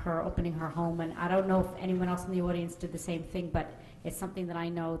without her opening her home, and I don't know if anyone else in the audience did the same thing, but it's something that I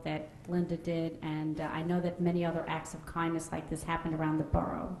know that Linda did, and I know that many other acts of kindness like this happened around the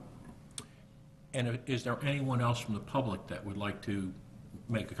borough. And is there anyone else from the public that would like to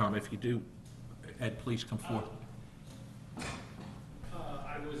make a comment? If you do, Ed, please come forward.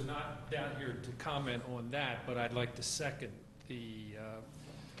 I was not down here to comment on that, but I'd like to second the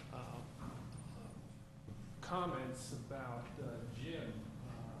comments about Jim.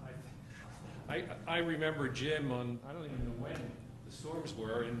 I remember Jim on, I don't even know when the storms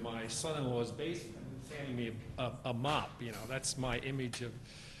were, in my son-in-law's basement, handing me a mop. You know, that's my image of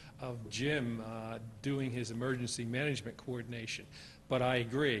Jim doing his emergency management coordination. But I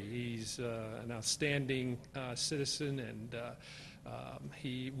agree, he's an outstanding citizen, and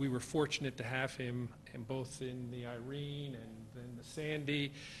we were fortunate to have him both in the Irene and then the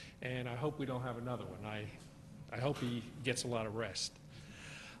Sandy, and I hope we don't have another one. I hope he gets a lot of rest.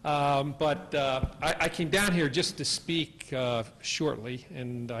 I came down here just to speak shortly,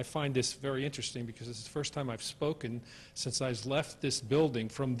 and I find this very interesting because it's the first time I've spoken since I've left this building,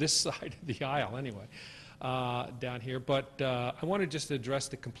 from this side of the aisle anyway, down here. But I want to just address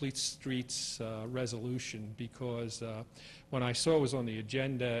the Complete Streets resolution, because when I saw it was on the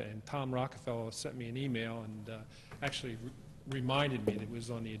agenda, and Tom Rockefeller sent me an email and actually reminded me that it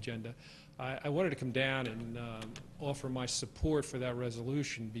was on the agenda, I wanted to come down and offer my support for that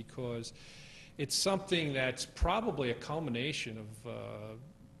resolution, because it's something that's probably a culmination of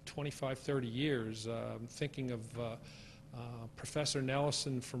 25, 30 years. Thinking of Professor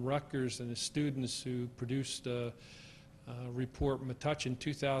Nelson from Rutgers and his students who produced a report, Metuchen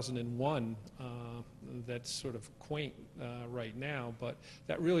 2001, that's sort of quaint right now, but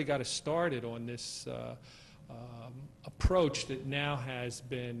that really got us started on this approach that now has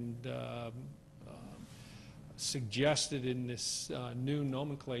been suggested in this new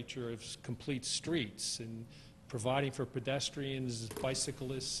nomenclature of complete streets, and providing for pedestrians,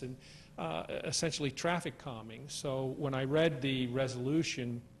 bicyclists, and essentially traffic calming. So when I read the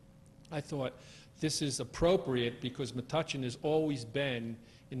resolution, I thought this is appropriate because Metuchen has always been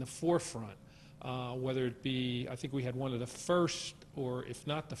in the forefront, whether it be, I think we had one of the first, or if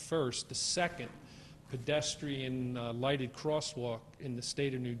not the first, the second pedestrian lighted crosswalk in the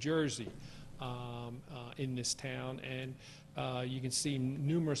state of New Jersey, in this town, and you can see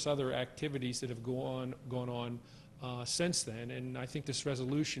numerous other activities that have gone on since then, and I think this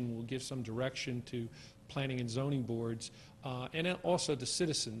resolution will give some direction to planning and zoning boards, and also to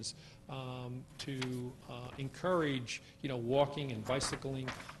citizens, to encourage, you know, walking and bicycling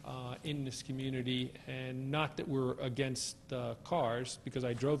in this community. And not that we're against cars, because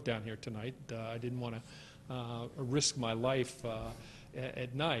I drove down here tonight. I didn't want to risk my life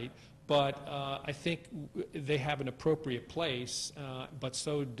at night. But I think they have an appropriate place, but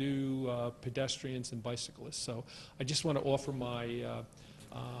so do pedestrians and bicyclists. So I just want to offer my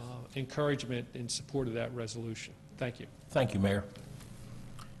encouragement in support of that resolution. Thank you. Thank you, Mayor.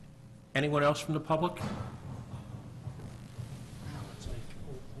 Anyone else from the public?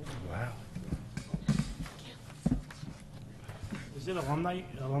 it alumni?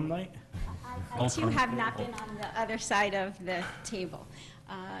 I too have not been on the other side of the table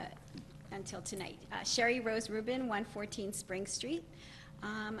until tonight. Sherry Rose Rubin, 114 Spring Street.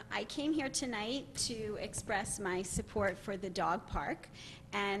 I came here tonight to express my support for the dog park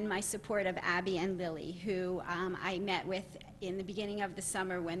and my support of Abby and Lily, who I met with in the beginning of the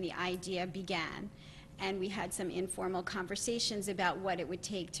summer when the idea began. And we had some informal conversations about what it would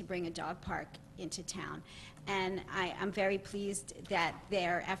take to bring a dog park into town. And I'm very pleased that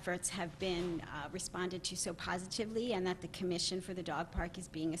their efforts have been responded to so positively and that the Commission for the Dog Park is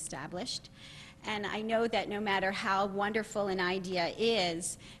being established. And I know that no matter how wonderful an idea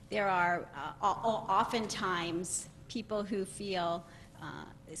is, there are oftentimes people who feel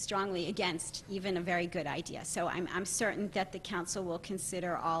strongly against even a very good idea. So I'm certain that the council will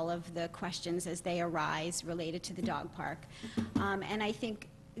consider all of the questions as they arise related to the dog park. And I think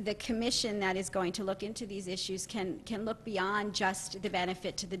the commission that is going to look into these issues can look beyond just the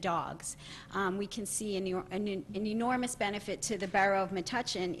benefit to the dogs. We can see an enormous benefit to the Borough of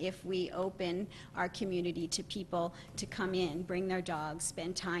Metuchen if we open our community to people to come in, bring their dogs,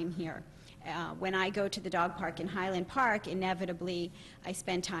 spend time here. When I go to the dog park in Highland Park, inevitably I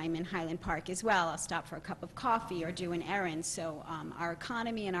spend time in Highland Park as well. I'll stop for a cup of coffee or do an errand. So our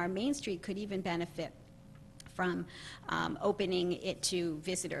economy and our Main Street could even benefit from opening it to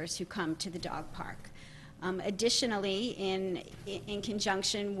visitors who come to the dog park. Additionally, in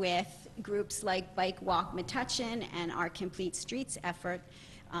conjunction with groups like Bike Walk Metuchen and our Complete Streets effort,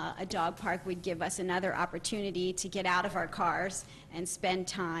 a dog park would give us another opportunity to get out of our cars and spend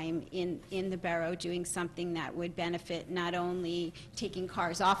time in the borough doing something that would benefit not only taking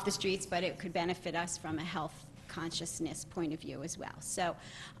cars off the streets, but it could benefit us from a health consciousness point of view as well. So,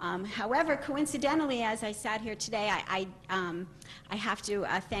 however, coincidentally, as I sat here today, I have to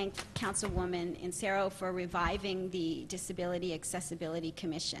thank Councilwoman Insero for reviving the Disability Accessibility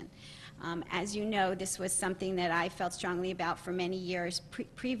Commission. As you know, this was something that I felt strongly about for many years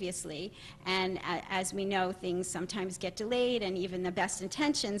previously, and as we know, things sometimes get delayed, and even the best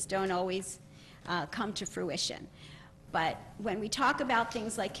intentions don't always come to fruition. But when we talk about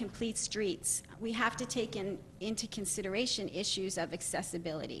things like complete streets, we have to take into consideration issues of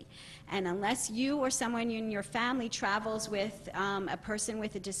accessibility. And unless you or someone in your family travels with a person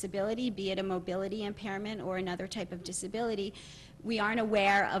with a disability, be it a mobility impairment or another type of disability, we aren't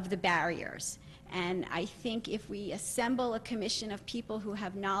aware of the barriers. And I think if we assemble a commission of people who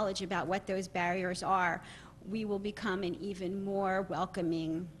have knowledge about what those barriers are, we will become an even more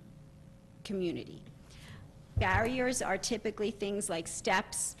welcoming community. Barriers are typically things like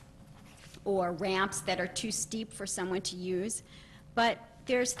steps or ramps that are too steep for someone to use, but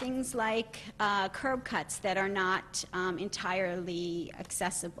there's things like curb cuts that are not entirely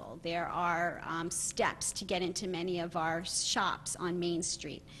accessible. There are steps to get into many of our shops on Main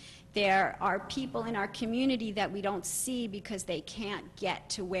Street. There are people in our community that we don't see because they can't get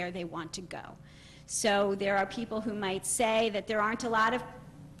to where they want to go. So there are people who might say that there aren't a lot of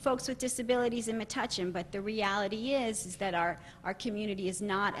folks with disabilities in Metuchen, but the reality is that our community is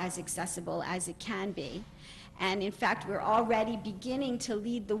not as accessible as it can be. And in fact, we're already beginning to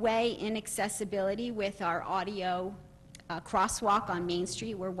lead the way in accessibility with our audio crosswalk on Main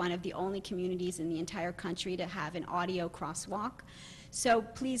Street. We're one of the only communities in the entire country to have an audio crosswalk. So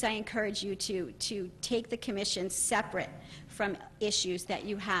please, I encourage you to take the commission separate from issues that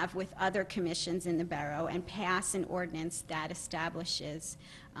you have with other commissions in the borough and pass an ordinance that establishes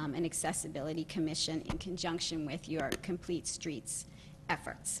an accessibility commission in conjunction with your Complete Streets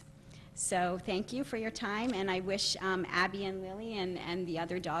efforts. So thank you for your time, and I wish Abby and Lily and the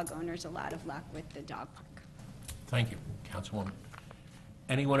other dog owners a lot of luck with the dog park. Thank you, Councilwoman.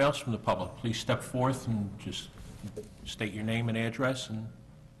 Anyone else from the public, please step forth and just state your name and address and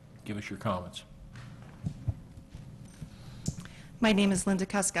give us your comments. My name is Linda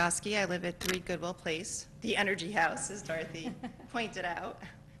Koskoski. I live at 3 Goodwill Place, the Energy House, as Dorothy pointed out.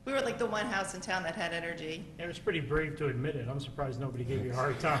 We were like the one house in town that had energy. It was pretty brave to admit it. I'm surprised nobody gave you a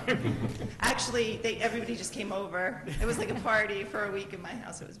hard time. Actually, everybody just came over. It was like a party for a week in my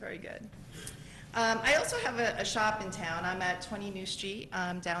house. It was very good. I also have a shop in town. I'm at 20 New Street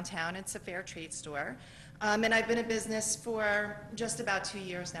downtown. It's a fair trade store. And I've been in business for just about 2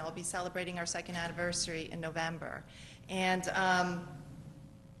 years now. We'll be celebrating our 2nd anniversary in November. And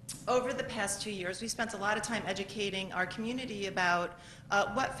over the past 2 years, we spent a lot of time educating our community about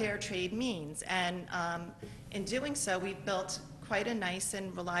what fair trade means. And in doing so, we've built quite a nice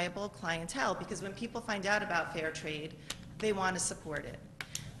and reliable clientele, because when people find out about fair trade, they want to support it.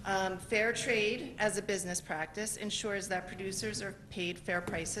 Fair trade, as a business practice, ensures that producers are paid fair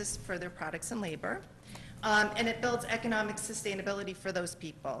prices for their products and labor. And it builds economic sustainability for those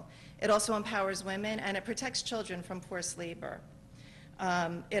people. It also empowers women, and it protects children from forced labor.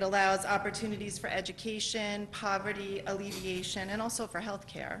 It allows opportunities for education, poverty alleviation, and also for health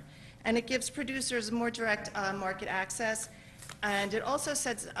care. And it gives producers more direct market access, and it also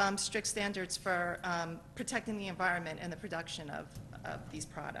sets strict standards for protecting the environment and the production of these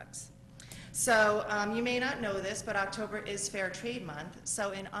products. So you may not know this, but October is Fair Trade Month.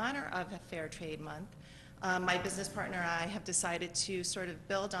 So in honor of Fair Trade Month, my business partner and I have decided to sort of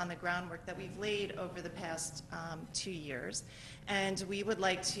build on the groundwork that we've laid over the past 2 years. And we would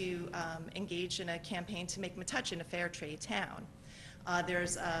like to engage in a campaign to make Metuchen a fair trade town.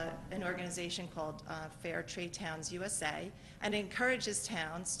 There's an organization called Fair Trade Towns USA, and it encourages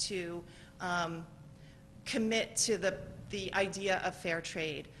towns to commit to the idea of fair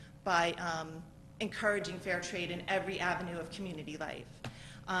trade by encouraging fair trade in every avenue of community life.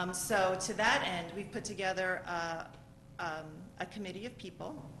 So to that end, we've put together a committee of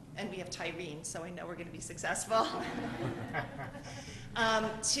people, and we have Tyreen, so I know we're going to be successful,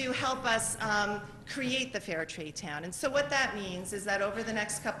 to help us create the fair trade town. And so what that means is that over the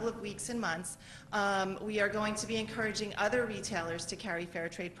next couple of weeks and months, we are going to be encouraging other retailers to carry fair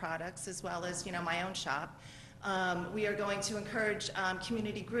trade products, as well as, my own shop. We are going to encourage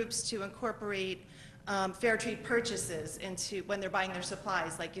community groups to incorporate fair trade purchases into when they're buying their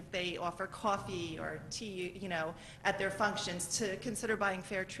supplies, like if they offer coffee or tea, at their functions, to consider buying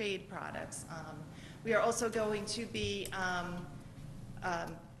fair trade products. We are also going to be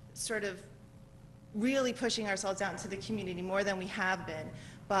sort of really pushing ourselves out into the community more than we have been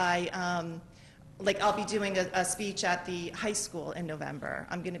by, I'll be doing a speech at the high school in November.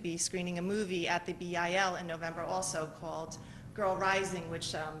 I'm going to be screening a movie at the BIL in November also called Girl Rising,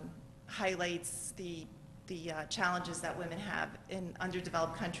 which highlights the challenges that women have in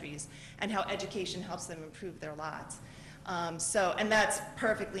underdeveloped countries and how education helps them improve their lives. And that's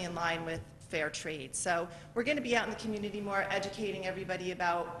perfectly in line with fair trade. So we're going to be out in the community more, educating everybody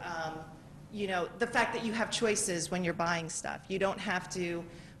about, the fact that you have choices when you're buying stuff. You don't have to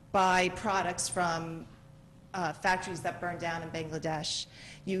buy products from factories that burn down in Bangladesh.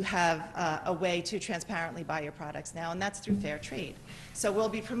 You have a way to transparently buy your products now, and that's through fair trade. So we'll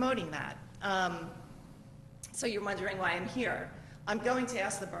be promoting that. So you're wondering why I'm here. I'm going to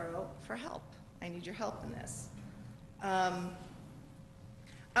ask the borough for help. I need your help in this. And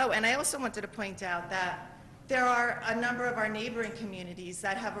I also wanted to point out that there are a number of our neighboring communities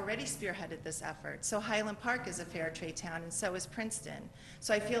that have already spearheaded this effort. So Highland Park is a fair trade town, and so is Princeton.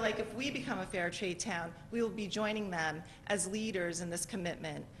 So I feel like if we become a fair trade town, we will be joining them as leaders in this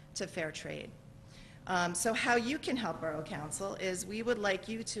commitment to fair trade. So how you can help Borough Council is we would like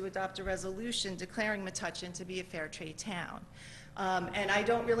you to adopt a resolution declaring Metuchen to be a fair trade town. And I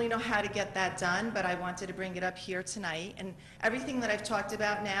don't really know how to get that done, but I wanted to bring it up here tonight. And everything that I've talked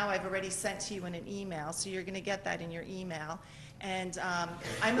about now, I've already sent to you in an email, so you're going to get that in your email. And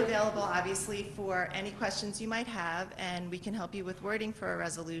I'm available, obviously, for any questions you might have, and we can help you with wording for a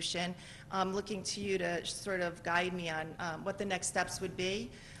resolution. I'm looking to you to sort of guide me on what the next steps would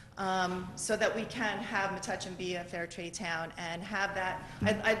be. So that we can have Metuchen be a fair trade town and have that.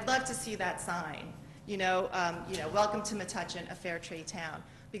 I'd love to see that sign. Welcome to Metuchen, a fair trade town,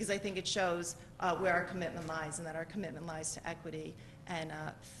 because I think it shows where our commitment lies, and that our commitment lies to equity and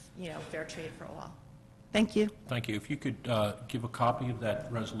fair trade for all. Thank you. Thank you. If you could give a copy of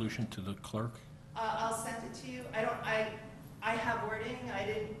that resolution to the clerk. I'll send it to you. I have wording.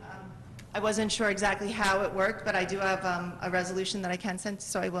 I wasn't sure exactly how it worked, but I do have a resolution that I can send,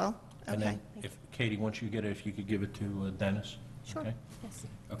 so I will. Okay. And then, if Katie, once you get it, if you could give it to Dennis. Sure. Okay? Yes.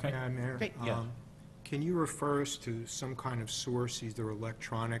 Okay. Madam Mayor? Great. Yes. Can you refer us to some kind of source, either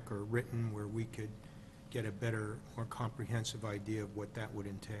electronic or written, where we could get a better, more comprehensive idea of what that would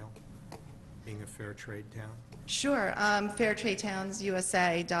entail, being a fair trade town? Sure.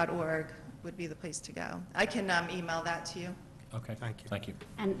 fairtradetowns.usa.org would be the place to go. I can email that to you. Okay. Thank you. Thank you.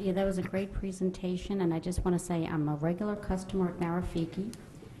 And that was a great presentation, and I just want to say I'm a regular customer at Marafiki,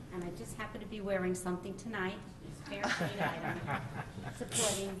 and I just happen to be wearing something tonight, it's fair trade item,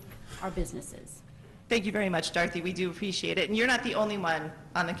 supporting our businesses. Thank you very much, Dorothy. We do appreciate it. And you're not the only one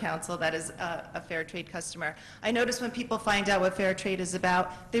on the council that is a fair trade customer. I notice when people find out what fair trade is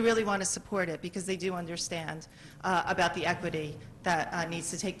about, they really want to support it because they do understand about the equity that needs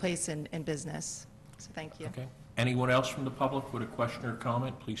to take place in business. So thank you. Okay. Anyone else from the public with a question or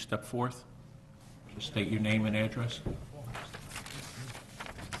comment, please step forth. Just state your name and address.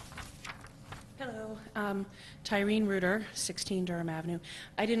 Hello, Tyreen Reuter, 16 Durham Avenue.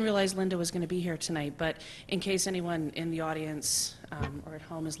 I didn't realize Linda was going to be here tonight, but in case anyone in the audience or at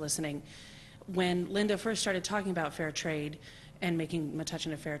home is listening, when Linda first started talking about fair trade and making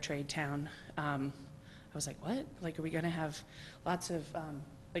Metuchen a fair trade town, I was like, what? Like, are we going to have lots of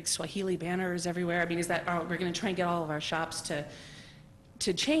like Swahili banners everywhere? I mean, we're going to try and get all of our shops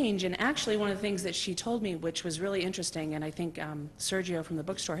to change? And actually, one of the things that she told me, which was really interesting, and I think Sergio from the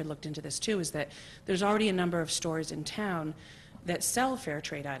bookstore had looked into this too, is that there's already a number of stores in town that sell fair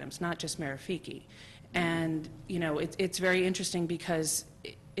trade items, not just Marafiki. And, you know, it's very interesting because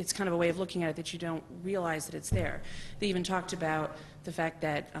it's kind of a way of looking at it that you don't realize that it's there. They even talked about the fact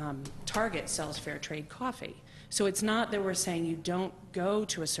that Target sells fair trade coffee. So it's not that we're saying you don't go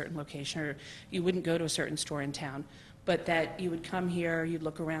to a certain location or you wouldn't go to a certain store in town, but that you would come here, you'd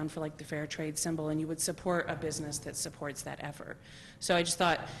look around for like the fair trade symbol, and you would support a business that supports that effort. So I just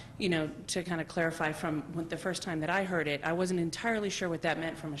thought, you know, to kind of clarify from the first time that I heard it, I wasn't entirely sure what that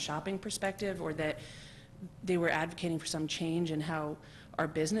meant from a shopping perspective, or that they were advocating for some change in how our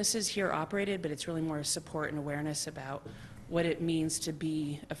businesses here operated, but it's really more support and awareness about what it means to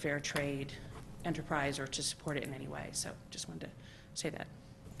be a fair trade enterprise or to support it in any way. So just wanted to say that.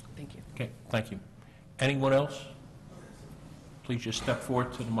 Thank you. Okay, thank you. Anyone else? Please just step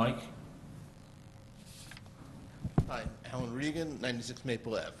forward to the mic. Hi, Alan Regan, 96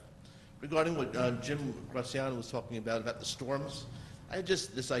 Maple Ave. Regarding what Jim Graciano was talking about the storms, I had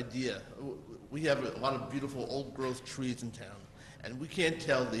just this idea. We have a lot of beautiful old-growth trees in town, and we can't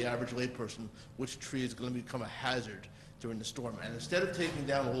tell the average layperson which tree is going to become a hazard during the storm. And instead of taking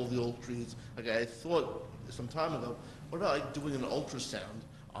down all the old trees, like I thought some time ago, what about like doing an ultrasound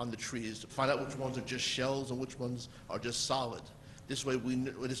on the trees to find out which ones are just shells and which ones are just solid? This way we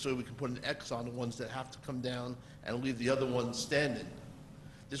can put an X on the ones that have to come down and leave the other ones standing.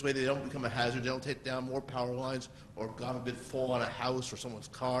 This way they don't become a hazard, they don't take down more power lines, or God forbid fall on a house or someone's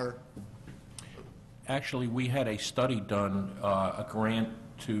car. Actually, we had a study done, a grant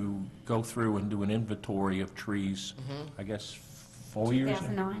to go through and do an inventory of trees, I guess 4 years ago?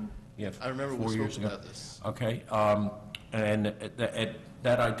 2009. Yeah, I remember we 4 years spoke ago. about this. Okay, and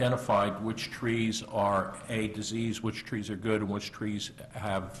that identified which trees are a disease, which trees are good, and which trees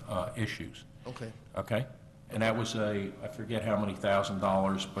have issues. Okay. Okay? And that was I forget how many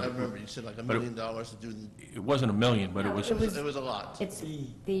 $1,000s, but... I remember you said like $1 million to do... It wasn't $1 million, but No, it was... It was a lot.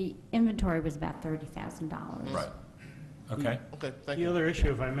 The inventory was about $30,000. Right. Okay? Okay, thank The you. other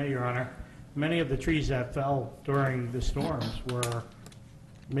issue, if I may, Your Honor, many of the trees that fell during the storms were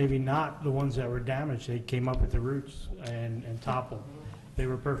maybe not the ones that were damaged. They came up at the roots and toppled. They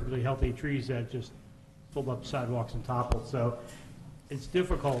were perfectly healthy trees that just pulled up sidewalks and toppled. So it's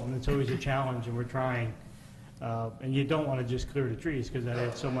difficult, and it's always a challenge, and we're trying. And you don't want to just clear the trees because that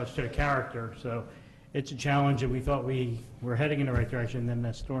adds so much to the character. So it's a challenge, and we thought we were heading in the right direction. Then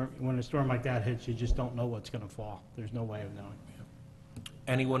when a storm like that hits, you just don't know what's going to fall. There's no way of knowing.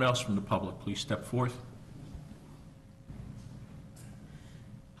 Anyone else from the public, please step forth.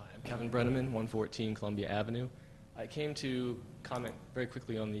 Hi, I'm Kevin Brenneman, 114 Columbia Avenue. I came to comment very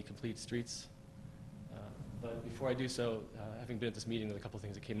quickly on the complete streets. But before I do so, having been at this meeting, there were a couple of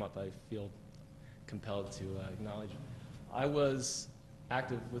things that came up I feel compelled to acknowledge. I was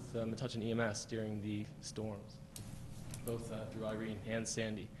active with Metuchen EMS during the storms, both through Irene and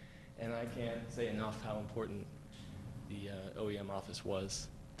Sandy, and I can't say enough how important the OEM office was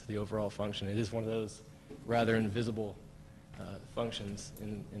to the overall function. It is one of those rather invisible functions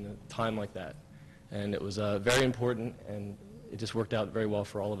in a time like that, and it was very important, and it just worked out very well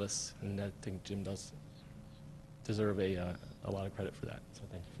for all of us, and I think Jim does deserve a lot of credit for that, so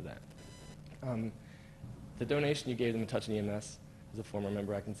thank you for that. The donation you gave to Metuchen EMS, as a former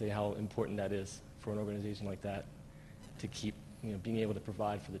member, I can say how important that is for an organization like that to keep, being able to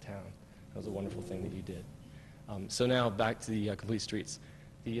provide for the town. That was a wonderful thing that you did. So now back to the complete streets.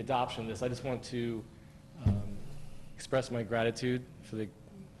 The adoption of this, I just want to express my gratitude for the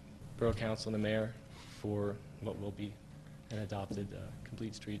Borough Council and the Mayor for what will be an adopted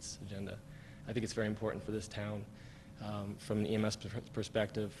complete streets agenda. I think it's very important for this town from an EMS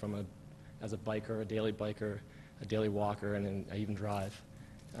perspective, as a biker, a daily walker, and I even drive.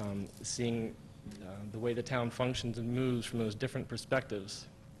 Seeing the way the town functions and moves from those different perspectives,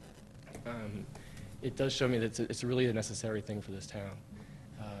 it does show me that it's really a necessary thing for this town.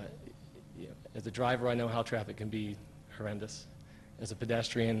 As a driver, I know how traffic can be horrendous. As a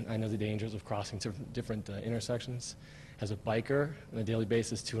pedestrian, I know the dangers of crossing to different intersections. As a biker, on a daily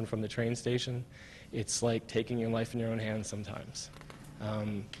basis to and from the train station, it's like taking your life in your own hands sometimes.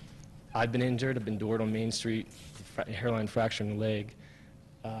 I've been injured. I've been doored on Main Street, hairline fracture in the leg.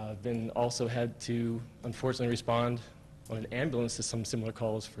 I've also had to, unfortunately, respond on an ambulance to some similar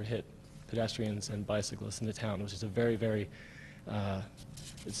calls for hit pedestrians and bicyclists in the town, which is a very, very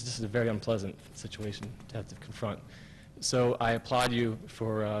It's just a very unpleasant situation to have to confront. So I applaud you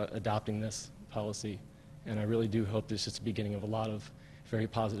for adopting this policy, and I really do hope this is the beginning of a lot of very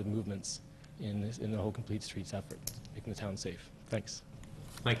positive movements in the whole Complete Streets effort, making the town safe. Thanks.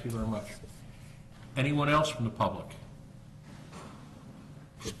 Thank you very much. Anyone else from the public?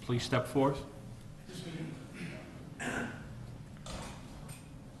 Please step forth.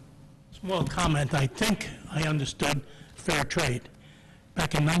 Small comment. I think I understood fair trade.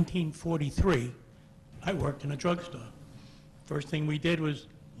 Back in 1943, I worked in a drugstore. First thing we did was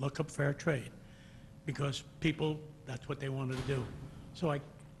look up fair trade because people, that's what they wanted to do. So I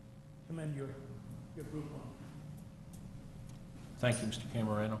commend your group on it. Thank you, Mr.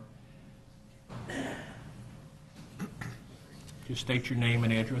 Camerano. Just state your name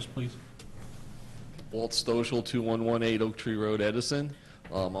and address, please. Walt Stoschel, 2118 Oak Tree Road, Edison.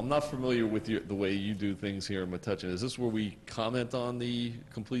 I'm not familiar with the way you do things here in Metuchen. Is this where we comment on the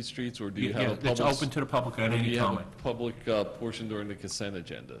complete streets, or do you have a public... It's open to the public at any comment. Public portion during the consent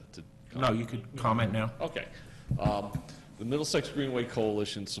agenda? No, you could comment now. Okay. The Middlesex Greenway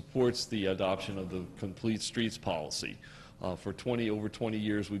Coalition supports the adoption of the complete streets policy. For over 20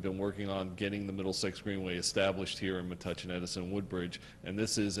 years, we've been working on getting the Middlesex Greenway established here in Metuchen, Edison, Woodbridge, and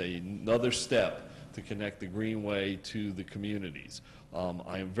this is another step to connect the Greenway to the communities.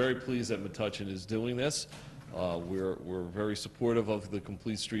 I am very pleased that Metuchen is doing this. We're very supportive of the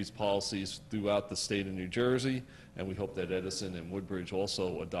complete streets policies throughout the state of New Jersey, and we hope that Edison and Woodbridge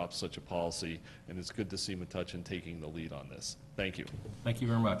also adopt such a policy, and it's good to see Metuchen taking the lead on this. Thank you. Thank you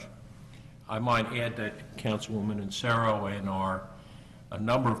very much. I might add that Councilwoman Insero and a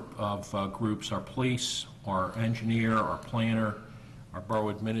number of groups, our police, our engineer, our planner, our borough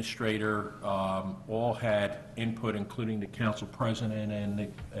administrator, all had input, including the council president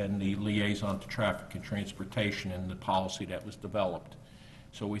and the liaison to traffic and transportation and the policy that was developed.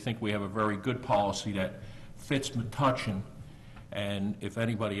 So we think we have a very good policy that fits Metuchen, and if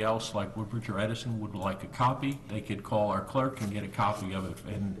anybody else like Woodbridge or Edison would like a copy, they could call our clerk and get a copy of it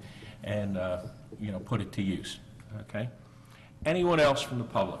and you know, put it to use. Okay? Anyone else from the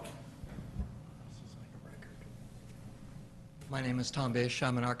public? My name is Tom Bish.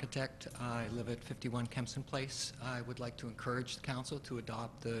 I'm an architect. I live at 51 Kempson Place. I would like to encourage the council to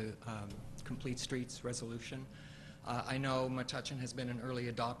adopt the Complete Streets resolution. I know Metuchen has been an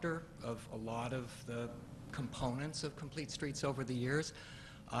early adopter of a lot of the components of Complete Streets over the years.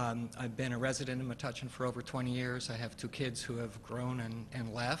 I've been a resident in Metuchen for over 20 years. I have 2 kids who have grown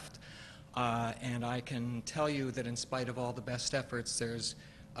and left. And I can tell you that in spite of all the best efforts, it's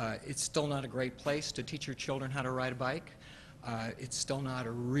still not a great place to teach your children how to ride a bike. It's still not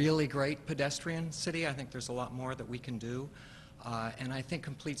a really great pedestrian city. I think there's a lot more that we can do. And I think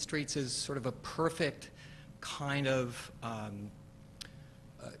Complete Streets is sort of a perfect kind of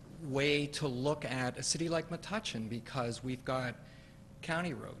way to look at a city like Metuchen, because we've got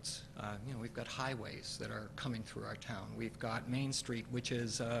county roads. You know, we've got highways that are coming through our town. We've got Main Street, which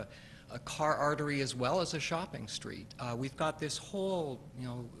is a car artery as well as a shopping street. We've got this whole, you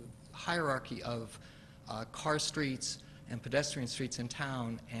know, hierarchy of car streets and pedestrian streets in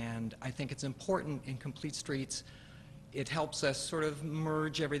town, and I think it's important in Complete Streets. It helps us sort of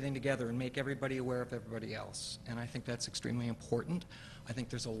merge everything together and make everybody aware of everybody else, and I think that's extremely important. I think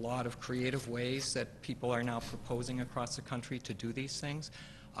there's a lot of creative ways that people are now proposing across the country to do these things,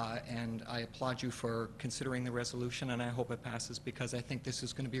 and I applaud you for considering the resolution, and I hope it passes, because I think this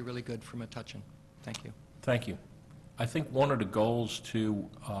is going to be really good for Metuchen. Thank you. Thank you. I think one of the goals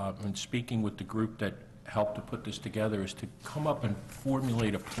in speaking with the group that helped to put this together is to come up and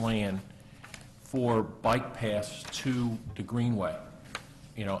formulate a plan for bike paths to the Greenway.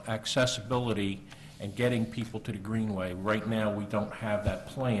 You know, accessibility and getting people to the Greenway. Right now, we don't have that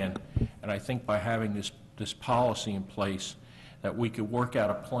plan, and I think by having this policy in place, that we could work out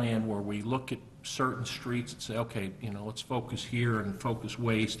a plan where we look at certain streets and say, okay, you know, let's focus here and focus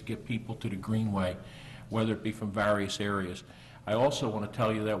ways to get people to the Greenway, whether it be from various areas. I also want to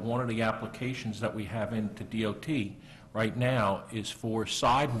tell you that one of the applications that we have into DOT right now is for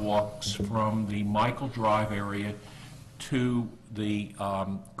sidewalks from the Michael Drive area to the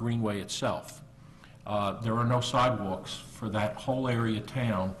Greenway itself. There are no sidewalks for that whole area of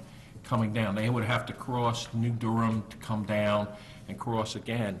town coming down. They would have to cross New Durham to come down and cross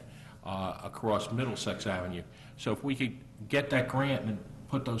again across Middlesex Avenue. So if we could get that grant and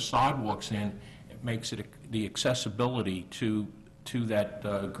put those sidewalks in, it makes it the accessibility to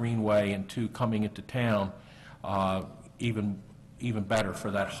that Greenway and to coming into town even better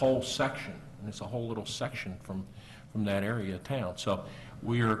for that whole section. And it's a whole little section from that area of town. So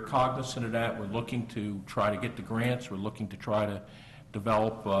We are cognizant of that. We're looking to try to get the grants. We're looking to try to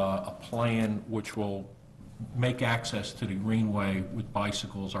develop a plan which will make access to the greenway with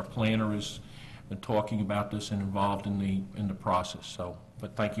bicycles. Our planner has been talking about this and involved in the process. So,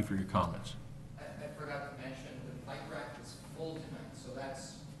 but thank you for your comments. I forgot to mention the bike rack is full tonight, so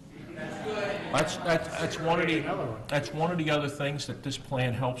that's good. That's one of the other things that this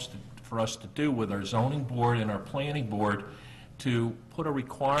plan helps for us to do with our zoning board and our planning board, to put a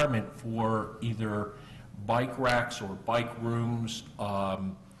requirement for either bike racks or bike rooms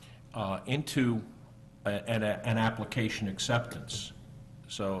into an application acceptance.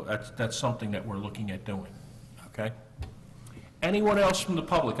 So that's something that we're looking at doing. Okay. Anyone else from the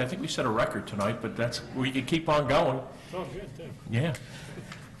public? I think we set a record tonight, but we can keep on going. It's all good, too. Yeah.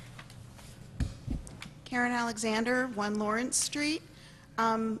 Karen Alexander, 1 Lawrence Street.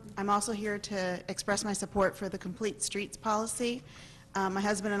 I'm also here to express my support for the Complete Streets policy. My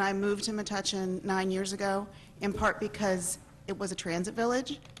husband and I moved to Metuchen 9 years ago, in part because it was a transit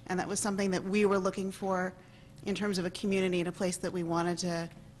village, and that was something that we were looking for in terms of a community and a place that we wanted to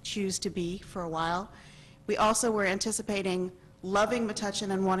choose to be for a while. We also were anticipating loving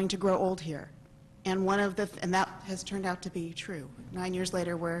Metuchen and wanting to grow old here. And and that has turned out to be true. 9 years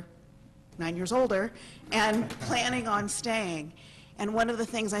later, we're 9 years older and planning on staying. And one of the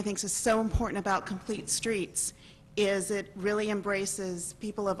things I think is so important about Complete Streets is it really embraces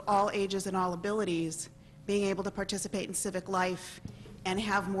people of all ages and all abilities being able to participate in civic life and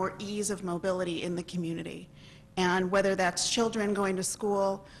have more ease of mobility in the community. And whether that's children going to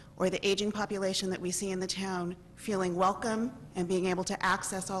school or the aging population that we see in the town feeling welcome and being able to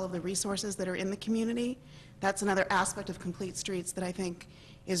access all of the resources that are in the community, that's another aspect of Complete Streets that I think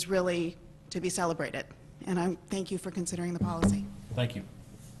is really to be celebrated. And I thank you for considering the policy. Thank you.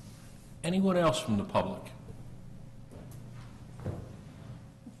 Anyone else from the public?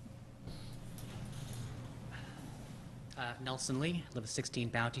 Nelson Lee, live at 16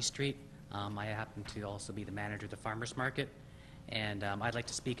 Bounty Street. I happen to also be the manager of the farmers market, and I'd like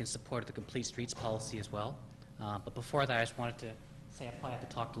to speak in support of the Complete Streets policy as well. But before that, I just wanted to say I probably have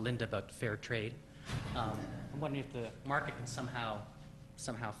to talk to Linda about fair trade. I'm wondering if the market can somehow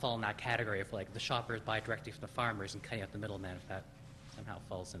fall in that category of, like, the shoppers buy directly from the farmers and cutting out the middleman, if that somehow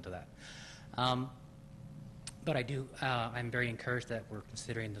falls into that. But I'm very encouraged that we're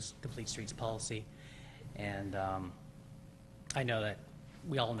considering this Complete Streets policy, and I know that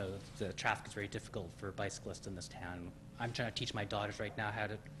we all know that the traffic is very difficult for bicyclists in this town. I'm trying to teach my daughters right now how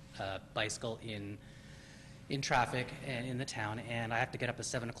to bicycle in traffic and in the town, and I have to get up at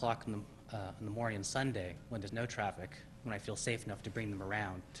 7 o'clock in the morning on Sunday when there's no traffic, when I feel safe enough to bring them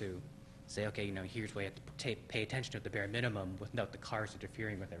around to say, okay, here's where you have to pay attention to the bare minimum without the cars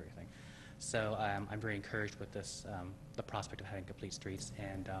interfering with everything. So I'm very encouraged with this, the prospect of having Complete Streets,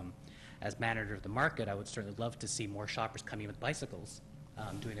 and as manager of the market, I would certainly love to see more shoppers coming with bicycles,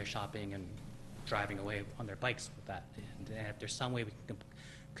 doing their shopping and driving away on their bikes with that. And if there's some way we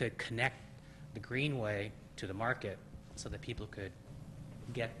could connect the Greenway to the market so that people could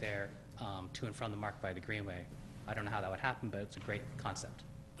get there to and from the market by the Greenway, I don't know how that would happen, but it's a great concept.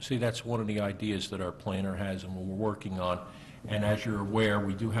 See, that's one of the ideas that our planner has and we're working on. And as you're aware,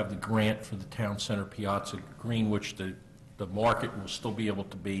 we do have the grant for the Town Center Piazza Green, which the market will still be able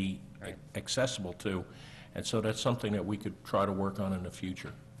to be accessible to. And so that's something that we could try to work on in the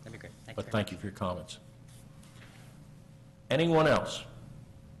future. That'd be great. But thank you for your comments. Anyone else?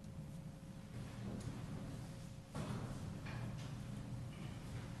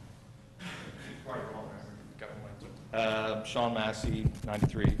 Sean Massey,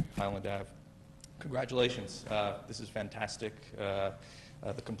 93 Highland Ave. Congratulations. This is fantastic.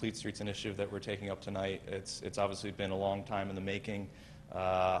 The Complete Streets initiative that we're taking up tonight, it's obviously been a long time in the making.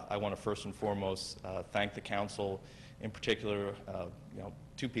 I want to first and foremost thank the council, in particular,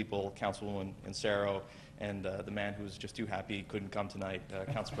 two people, Councilwoman Insero and the man who was just too happy he couldn't come tonight,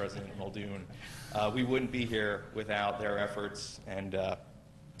 Council President Muldoon. We wouldn't be here without their efforts, and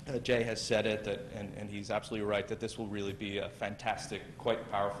Jay has said it, and he's absolutely right, that this will really be a fantastic, quite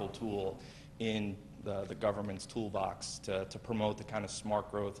powerful tool in the government's toolbox to promote the kind of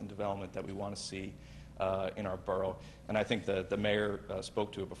smart growth and development that we want to see in our borough. And I think the mayor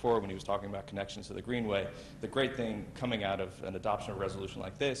spoke to it before when he was talking about connections to the Greenway. The great thing coming out of an adoption of a resolution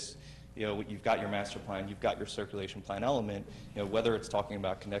like this, you've got your master plan, you've got your circulation plan element, whether it's talking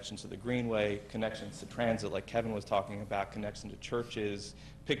about connections to the Greenway, connections to transit like Kevin was talking about, connection to churches,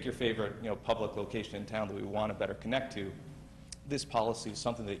 pick your favorite public location in town that we want to better connect to. This policy is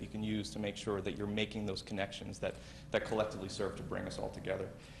something that you can use to make sure that you're making those connections that collectively serve to bring us all together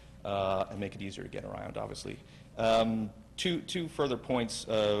and make it easier to get around, obviously. Two further points.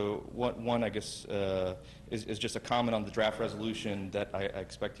 One, I guess, is just a comment on the draft resolution that I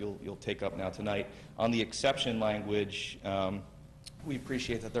expect you'll take up now tonight. On the exception language, we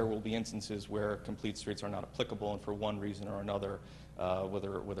appreciate that there will be instances where complete streets are not applicable, and for one reason or another,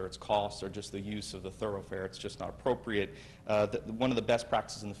 whether it's cost or just the use of the thoroughfare, it's just not appropriate. One of the best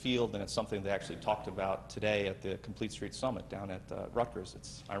practices in the field, and it's something they actually talked about today at the Complete Street Summit down at Rutgers,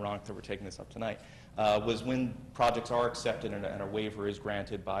 it's ironic that we're taking this up tonight, was when projects are accepted and a waiver is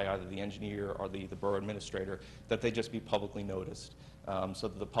granted by either the engineer or the borough administrator, that they just be publicly noticed. So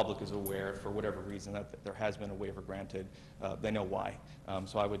that the public is aware, for whatever reason, that there has been a waiver granted. They know why.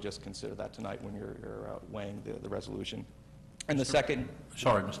 So I would just consider that tonight when you're weighing the resolution. And the second...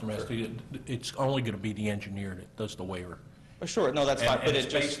 Sorry, Mr. Massey, it's only going to be the engineer that does the waiver. Sure, no, that's fine. And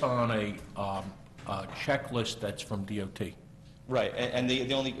it's based on a checklist that's from DOT. Right, and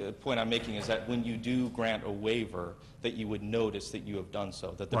the only point I'm making is that when you do grant a waiver, that you would notice that you have done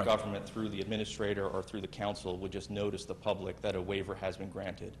so, that the government, through the administrator or through the council, would just notice the public that a waiver has been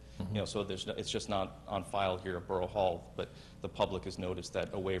granted. You know, so it's just not on file here at Borough Hall, but the public has noticed that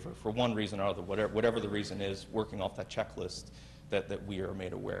a waiver, for one reason or other, whatever the reason is, working off that checklist, that we are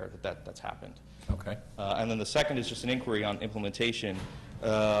made aware that's happened. Okay. And then the second is just an inquiry on implementation.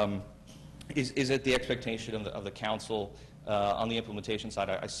 Is it the expectation of the council on the implementation side?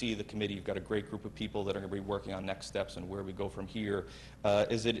 I see the committee, you've got a great group of people that are going to be working on next steps and where we go from here.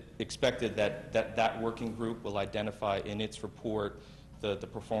 Is it expected that working group will identify in its report the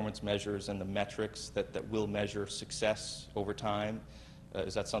performance measures and the metrics that will measure success over time?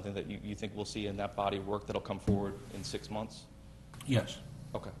 Is that something that you think we'll see in that body of work that'll come forward in 6 months? Yes.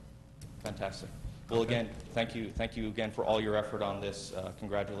 Okay, fantastic. Well, again, thank you again for all your effort on this.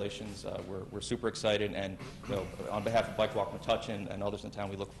 Congratulations. We're super excited, and you know, on behalf of Bike Walk Metuchen and others in town,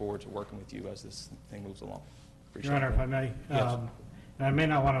 we look forward to working with you as this thing moves along. Appreciate Your Honor, it. if I may, Yes. and I may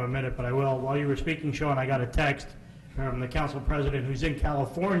not want to admit it, but I will. While you were speaking, Sean, I got a text from the council president who's in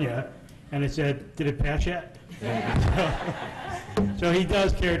California, and it said, "Did it pass yet?" So he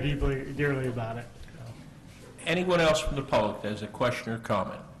does care dearly about it. Anyone else from the public that has a question or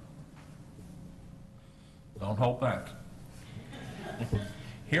comment? Don't hold back.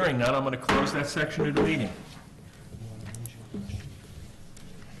 Hearing none, I'm going to close that section of the meeting.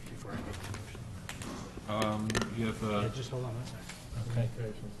 You have... Just hold on a second. Okay.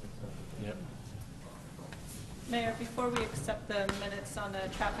 Yep. Mayor, before we accept the minutes on the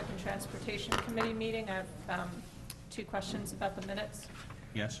Traffic and Transportation Committee meeting, I have 2 questions about the minutes.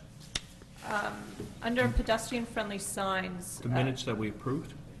 Yes. Under pedestrian-friendly signs... The minutes that we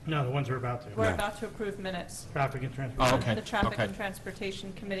approved? No, the ones we're about to. We're about to approve minutes. Traffic and Transportation. Oh, okay. The Traffic and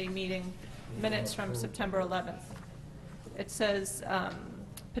Transportation Committee meeting minutes from September 11th. It says,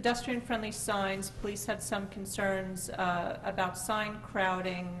 pedestrian-friendly signs, police had some concerns about sign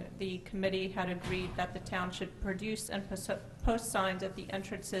crowding. The committee had agreed that the town should produce and post signs at the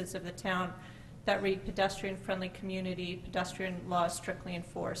entrances of the town that read pedestrian-friendly community, pedestrian laws strictly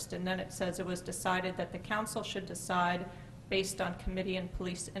enforced. And then it says it was decided that the council should decide based on committee and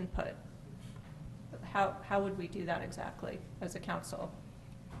police input. How would we do that exactly as a council?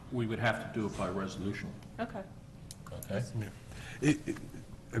 We would have to do it by resolution. Okay. Okay.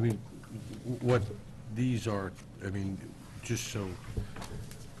 I mean, what these are, I mean, just so,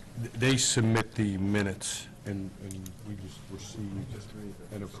 they submit the minutes, and we just receive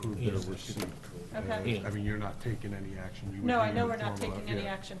and approve their receipt. Okay. I mean, you're not taking any action. You would No, be I know we're informed not about- taking any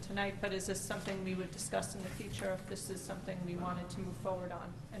yeah. action tonight, but is this something we would discuss in the future if this is something we wanted to move forward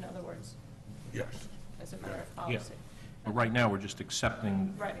on, in other words, Yes. as a matter of Yeah. policy? But right now, we're just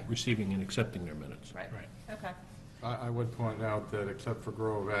accepting, Right. receiving and accepting their minutes. Right, okay. I would point out that except for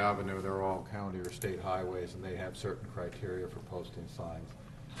Grove Avenue, they're all county or state highways, and they have certain criteria for posting signs.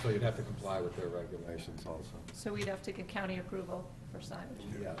 So you'd have to comply with their regulations also. So we'd have to get county approval for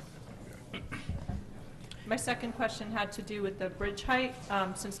signage? Yes. My second question had to do with the bridge height.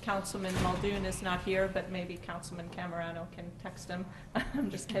 Since Councilman Muldoon is not here, but maybe Councilman Camerano can text him.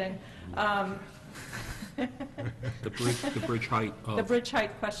 I'm just kidding. The bridge height of... The bridge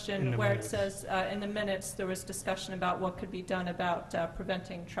height question, where it minutes. says, in the minutes, there was discussion about what could be done about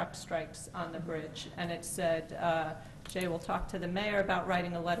preventing truck strikes on the bridge. And it said, Jay will talk to the mayor about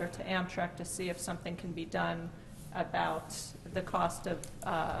writing a letter to Amtrak to see if something can be done about the cost of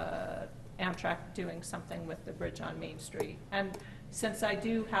Amtrak doing something with the bridge on Main Street. And since I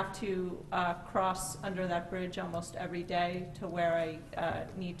do have to cross under that bridge almost every day to where I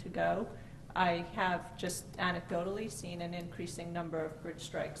need to go, I have just anecdotally seen an increasing number of bridge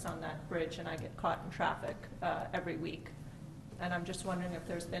strikes on that bridge, and I get caught in traffic every week. And I'm just wondering if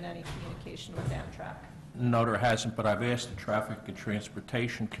there's been any communication with Amtrak. No, there hasn't, but I've asked the Traffic and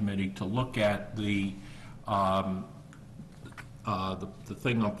Transportation Committee to look at the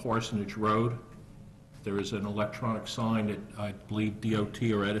thing on Parsonage Road. There is an electronic sign that I believe DOT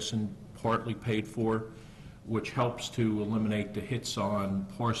or Edison partly paid for, which helps to eliminate the hits on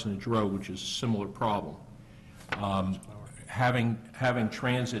Parsonage Road, which is a similar problem. Having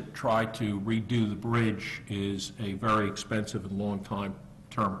transit try to redo the bridge is a very expensive and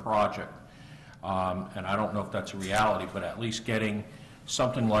long-term project. And I don't know if that's a reality, but at least getting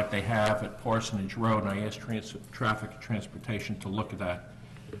something like they have at Parsonage Road, and I asked Traffic and Transportation to look at that.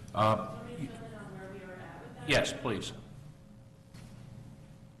 Yes, please.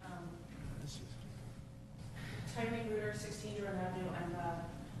 Tyrone Reuter, 16 Durham Avenue. I'm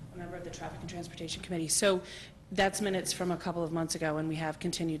a member of the Traffic and Transportation Committee. So that's minutes from a couple of months ago, and we have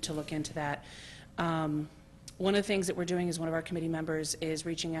continued to look into that. One of the things that we're doing is one of our committee members is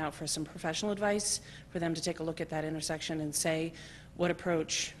reaching out for some professional advice for them to take a look at that intersection and say what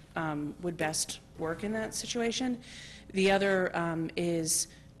approach would best work in that situation. The other is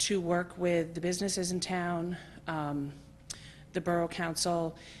to work with the businesses in town, the Borough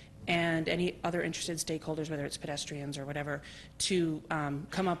Council, and any other interested stakeholders, whether it's pedestrians or whatever, to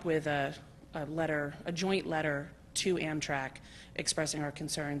come up with a joint letter to Amtrak expressing our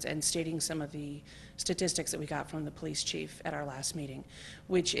concerns and stating some of the statistics that we got from the police chief at our last meeting,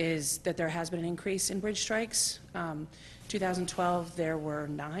 which is that there has been an increase in bridge strikes. 2012, there were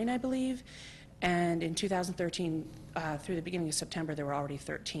 9, I believe, and in 2013, through the beginning of September, there were already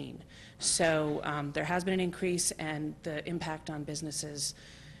 13. So there has been an increase, and the impact on businesses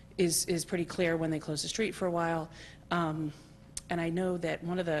is pretty clear when they close the street for a while. And I know that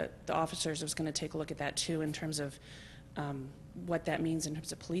one of the officers was going to take a look at that too, in terms of what that means in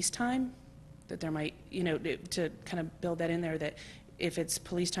terms of police time, that there might, to kind of build that in there, that if it's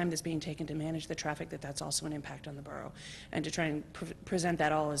police time that's being taken to manage the traffic, that's also an impact on the borough. And to try and present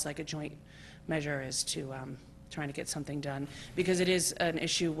that all as like a joint measure as to trying to get something done. Because it is an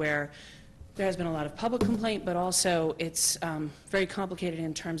issue where there has been a lot of public complaint, but also it's very complicated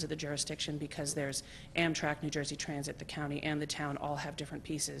in terms of the jurisdiction, because there's Amtrak, New Jersey Transit, the county, and the town all have different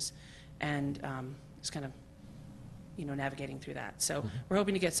pieces, and it's kind of, navigating through that. So we're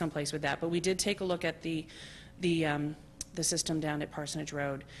hoping to get someplace with that. But we did take a look at the system down at Parsonage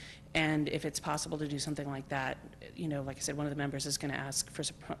Road, and if it's possible to do something like that, like I said, one of the members is going to ask for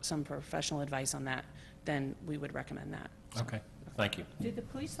some professional advice on that, then we would recommend that. Okay. Thank you. Did the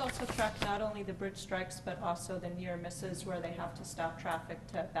police also track not only the bridge strikes, but also the near misses where they have to stop traffic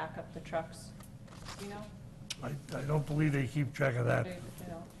to back up the trucks? Do you know? I don't believe they keep track of that. They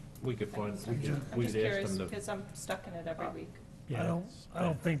don't. We could find, I'm just curious, them to. because I'm stuck in it every week. I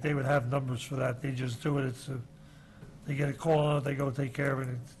don't think they would have numbers for that. They just do it. They get a call on it, they go take care of it.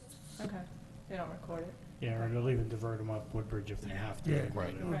 Okay. They don't record it. Yeah, or they'll even divert them up Woodbridge if they have to. Yeah,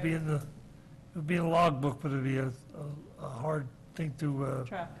 it would be in the logbook, but it'd be a hard thing to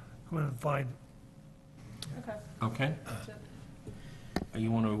Track. go in and find. Okay. Okay. That's it. You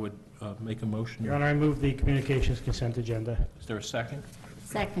want to make a motion? Your Honor, I move the communications consent agenda. Is there a second?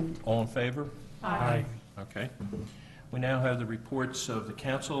 Second. All in favor? Aye. Okay. We now have the reports of the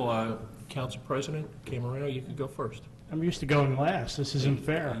council. Council President Camerino, you can go first. I'm used to going last. This isn't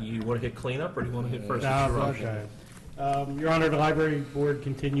fair. You want to hit cleanup, or do you want to hit first? No, It's your okay. option. Your Honor, the library board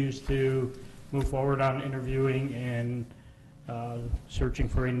continues to move forward on interviewing and searching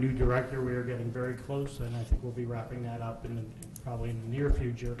for a new director. We are getting very close, and I think we'll be wrapping that up probably in the near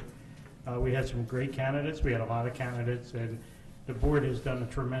future. We had some great candidates. We had a lot of candidates, and the board has done a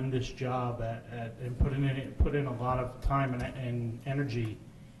tremendous job and put in a lot of time and energy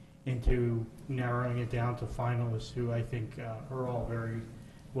into narrowing it down to finalists who I think are all very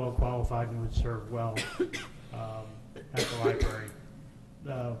well qualified and would serve well at the library.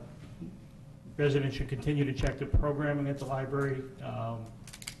 Residents should continue to check the programming at the library.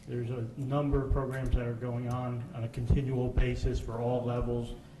 There's a number of programs that are going on a continual basis for all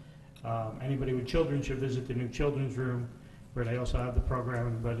levels. Anybody with children should visit the new children's room, where they also have the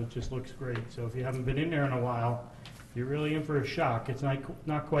programming, but it just looks great. So if you haven't been in there in a while, you're really in for a shock. It's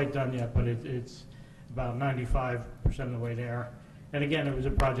not quite done yet, but it's about 95% of the way there. And again, it was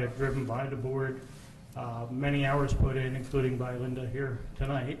a project driven by the board. Many hours put in, including by Linda here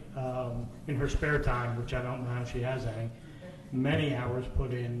tonight, in her spare time, which I don't know how she has any. Many hours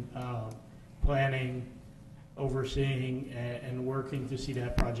put in planning, overseeing, and working to see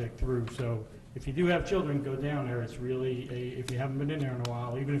that project through. So if you do have children, go down there. It's really, if you haven't been in there in a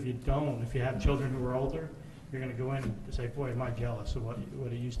while, even if you don't, if you have children who are older, you're going to go in and say, boy, am I jealous of what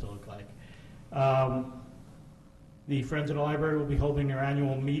it used to look like. The Friends of the Library will be holding their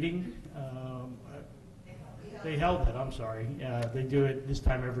annual meeting They held it, I'm sorry. They do it this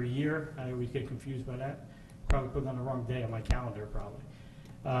time every year. I always get confused by that. Probably put it on the wrong day on my calendar, probably.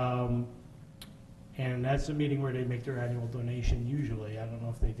 And that's the meeting where they make their annual donation usually. I don't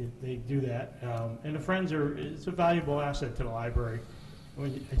know if they do that. And the Friends it's a valuable asset to the library.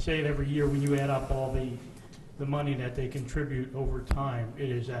 I say it every year, when you add up all the money that they contribute over time, it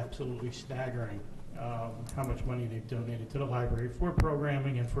is absolutely staggering how much money they've donated to the library for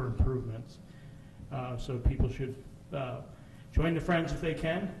programming and for improvements. So people should join the Friends if they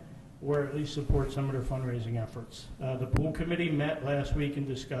can, or at least support some of their fundraising efforts. The pool committee met last week and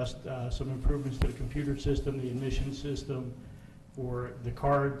discussed some improvements to the computer system, the admission system, for the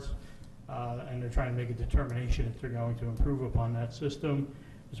cards, and they're trying to make a determination if they're going to improve upon that system,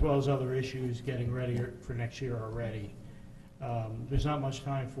 as well as other issues getting ready for next year already. There's not much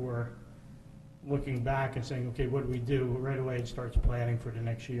time for looking back and saying, okay, what do we do? Right away it starts planning for the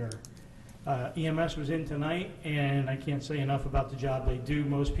next year. EMS was in tonight, and I can't say enough about the job they do.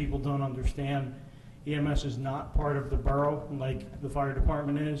 Most people don't understand EMS is not part of the borough like the fire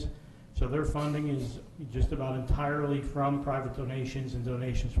department is, so their funding is just about entirely from private donations and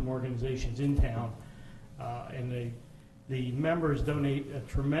donations from organizations in town. And the members donate a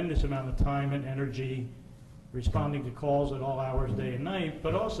tremendous amount of time and energy responding to calls at all hours, day and night,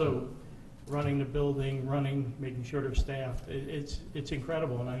 but also running the building, making sure they're staffed. It's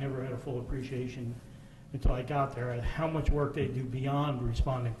incredible, and I never had a full appreciation until I got there at how much work they do beyond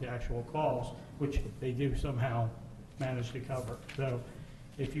responding to actual calls, which they do somehow manage to cover. So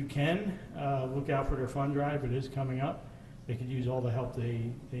if you can, look out for their fund drive. It is coming up. They could use all the help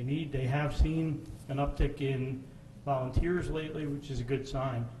they need. They have seen an uptick in volunteers lately, which is a good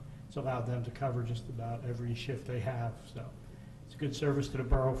sign. It's allowed them to cover just about every shift they have. So it's a good service to the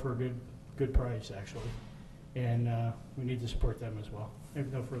borough for a good price, actually. And we need to support them as well. I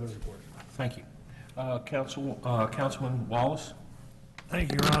have no further report. Thank you. Councilman Wallace?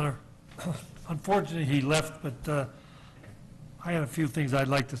 Thank you, Your Honor. Unfortunately, he left, but I had a few things I'd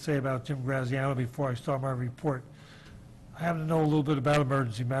like to say about Jim Graziano before I start my report. I happen to know a little bit about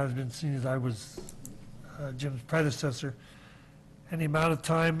emergency management, seeing as I was Jim's predecessor, and the amount of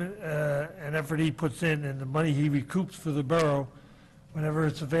time and effort he puts in and the money he recoups for the borough whenever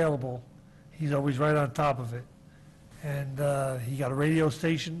it's available. He's always right on top of it. And he got a radio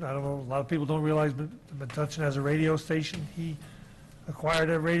station. I don't know, a lot of people don't realize, but Metuchen has a radio station. He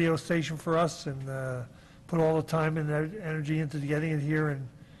acquired a radio station for us and put all the time and energy into getting it here. And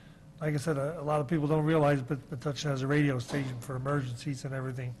like I said, a lot of people don't realize, but Metuchen has a radio station for emergencies and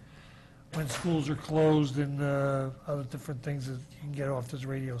everything. When schools are closed and other different things that you can get off this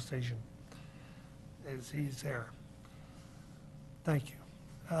radio station. He's there. Thank you.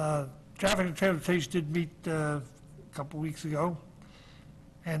 Traffic and Transportation did meet a couple weeks ago,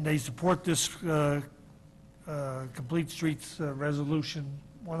 and they support this Complete Streets resolution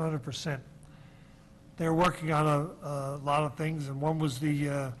 100%. They're working on a lot of things, and one was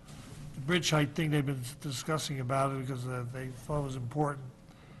the bridge height thing they've been discussing about it because they thought it was important.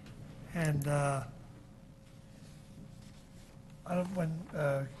 And when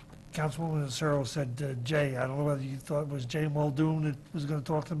Councilwoman Acero said Jay, I don't know whether you thought it was Jay Muldoon that was going to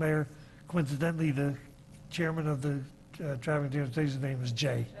talk to the mayor. Coincidentally, the chairman of the traffic transportation name is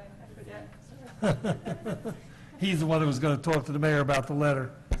Jay. I forget. He's the one that was going to talk to the mayor about the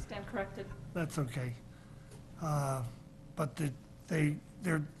letter. Stand corrected. That's okay. But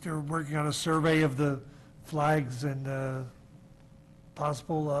they're working on a survey of the flags and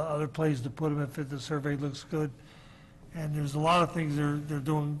possible other places to put them if the survey looks good. And there's a lot of things they're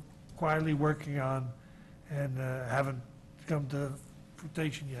doing, quietly working on, and haven't come to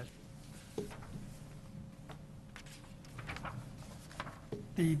fruition yet.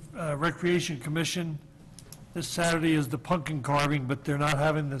 The Recreation Commission, this Saturday is the pumpkin carving, but they're not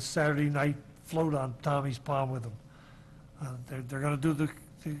having the Saturday night float on Tommy's Pond with them. They're going to do the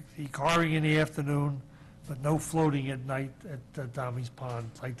carving in the afternoon, but no floating at night at Tommy's Pond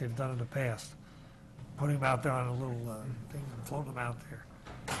like they've done in the past. Put him out there on a little thing and float him out there.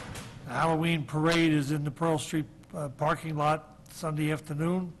 The Halloween parade is in the Pearl Street parking lot Sunday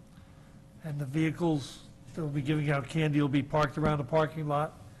afternoon, and the vehicles that will be giving out candy will be parked around the parking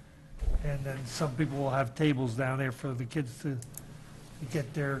lot, and then some people will have tables down there for the kids to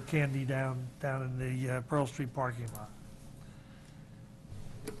get their candy down in the Pearl Street parking lot.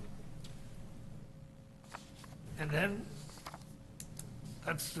 And then,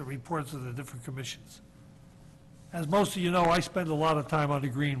 that's the reports of the different commissions. As most of you know, I spend a lot of time on the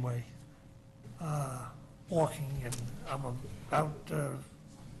Greenway, walking, and I'm about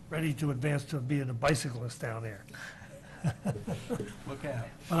ready to advance to being a bicyclist down there. Look out.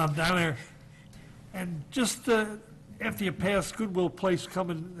 When I'm down there, And just after you pass Goodwill Place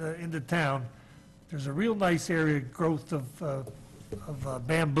coming into town, there's a real nice area growth of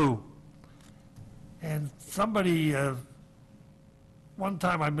bamboo. And somebody, one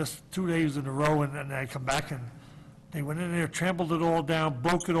time I missed 2 days in a row, and I come back and they went in there, trampled it all down,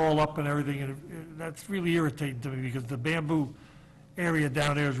 broke it all up and everything, and that's really irritating to me because the bamboo area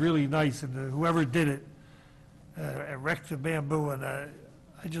down there is really nice, and whoever did it wrecked the bamboo, and I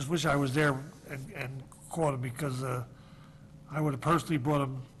just wish I was there and caught him, because I would have personally brought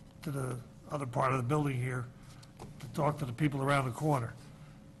him to the other part of the building here to talk to the people around the corner.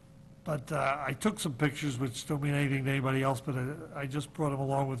 But I took some pictures, which don't mean anything to anybody else, but I just brought them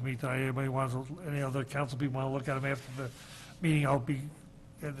along with me tonight. Anybody wants, any other council people want to look at them after the meeting, I'll be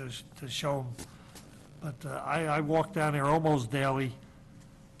there to show them. But I walk down there almost daily.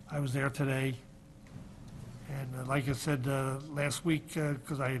 I was there today. And like I said, last week,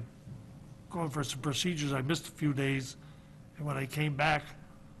 because I had gone for some procedures, I missed a few days. And when I came back,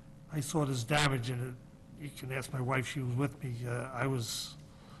 I saw this damage, and you can ask my wife, she was with me. I was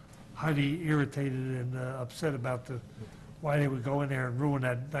highly irritated and upset about why they would go in there and ruin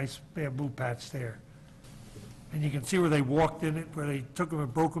that nice bamboo patch there. And you can see where they walked in it, where they took them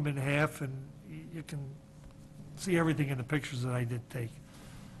and broke them in half, and you can see everything in the pictures that I did take.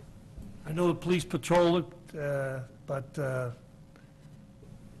 I know the police patrol it, but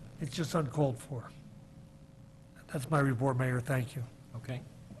it's just uncalled for. That's my report, Mayor. Thank you. Okay,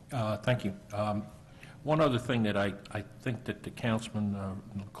 thank you. One other thing that I think that the councilman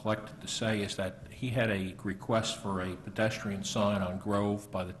neglected to say is that he had a request for a pedestrian sign on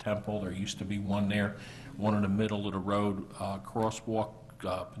Grove by the temple. There used to be one there, one in the middle of the road, crosswalk,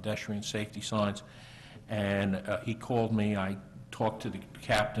 pedestrian safety signs. And he called me. I talked to the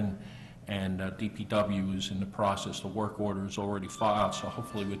captain, and DPW is in the process. The work order is already filed, so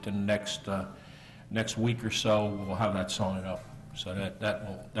hopefully within the next week or so, we'll have that sign up. So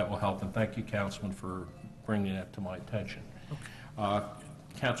that will help, and thank you, Councilman, for bringing that to my attention.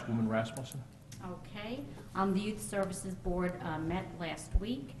 Councilwoman Rasmussen? Okay. The Youth Services Board met last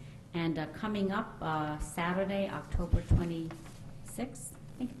week, and coming up Saturday, October 26th,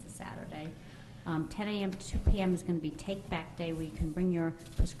 I think it's a Saturday, 10 a.m. to 2 p.m. is going to be Take Back Day, where you can bring your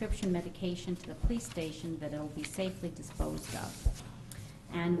prescription medication to the police station that it will be safely disposed of.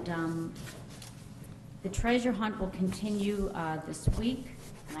 And the treasure hunt will continue this week,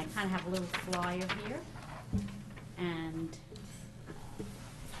 and I kind of have a little flyer here. And,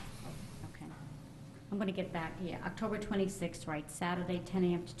 okay, I'm going to get back, yeah, October 26th, right, Saturday, 10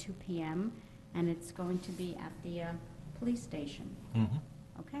 a.m. to 2 p.m., and it's going to be at the police station. Mm-hmm.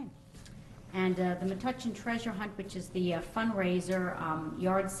 Okay. And the Metuchen Treasure Hunt, which is the fundraiser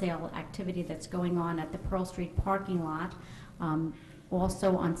yard sale activity that's going on at the Pearl Street parking lot,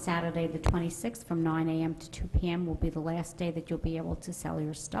 also on Saturday the 26th from 9 a.m. to 2 p.m. will be the last day that you'll be able to sell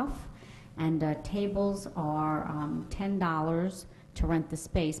your stuff. And tables are $10 to rent the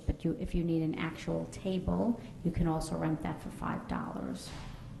space, but if you need an actual table, you can also rent that for $5.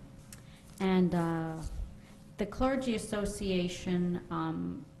 And the Clergy Association,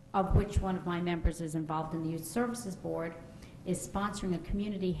 of which one of my members is involved in the Youth Services Board, is sponsoring a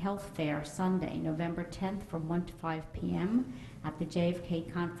community health fair Sunday, November 10th from 1 to 5 p.m. at the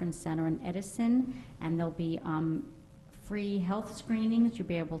JFK Conference Center in Edison, and there'll be free health screenings. You'll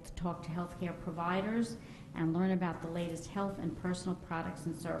be able to talk to healthcare providers and learn about the latest health and personal products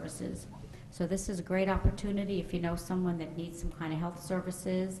and services. So this is a great opportunity. If you know someone that needs some kind of health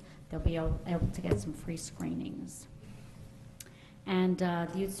services, they'll be able to get some free screenings. And the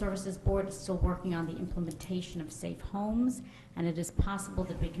Youth Services Board is still working on the implementation of safe homes, and it is possible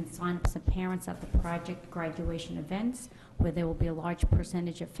that we can sign up some parents at the project graduation events, where there will be a large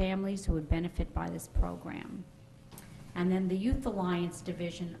percentage of families who would benefit by this program. And then the Youth Alliance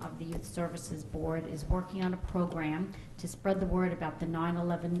Division of the Youth Services Board is working on a program to spread the word about the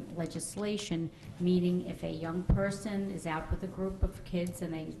 9/11 legislation, meaning if a young person is out with a group of kids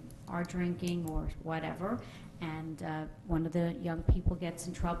and they are drinking or whatever, and one of the young people gets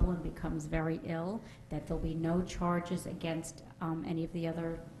in trouble and becomes very ill, that there'll be no charges against any of the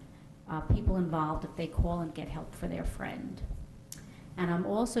other people involved if they call and get help for their friend. And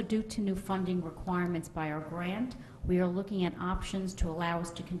also, due to new funding requirements by our grant, we are looking at options to allow us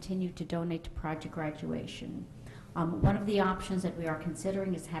to continue to donate to project graduation. One of the options that we are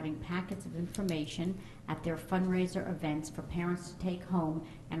considering is having packets of information at their fundraiser events for parents to take home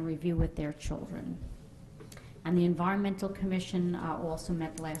and review with their children. And the Environmental Commission also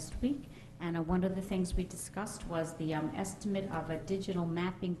met last week, and one of the things we discussed was the estimate of digital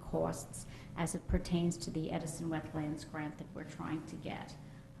mapping costs as it pertains to the Edison Wetlands grant that we're trying to get.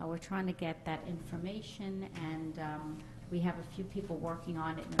 We're trying to get that information, and we have a few people working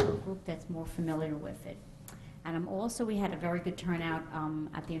on it in our group that's more familiar with it. And we had a very good turnout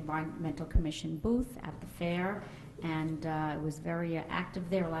at the Environmental Commission booth at the fair, and it was very active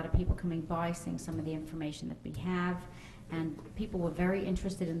there. A lot of people coming by, seeing some of the information that we have, and people were very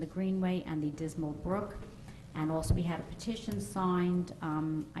interested in the Greenway and the Dismal Brook. And also we had a petition signed,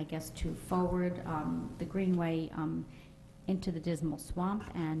 I guess, to forward the Greenway into the Dismal Swamp,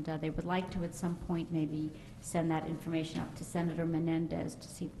 and they would like to at some point maybe send that information up to Senator Menendez to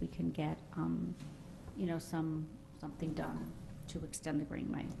see if we can get you know, something done to extend the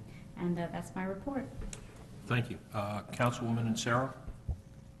Greenway. And that's my report. Thank you. Councilwoman Insero?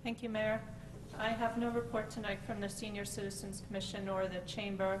 Thank you, Mayor. I have no report tonight from the Senior Citizens Commission or the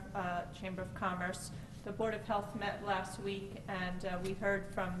Chamber of Commerce. The Board of Health met last week, and we heard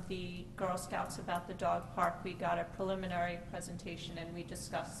from the Girl Scouts about the dog park. We got a preliminary presentation, and we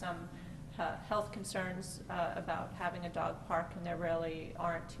discussed some health concerns about having a dog park, and there really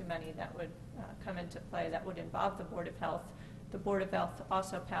aren't too many that would come into play that would involve the Board of Health. The Board of Health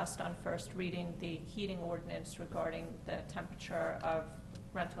also passed on first reading the heating ordinance regarding the temperature of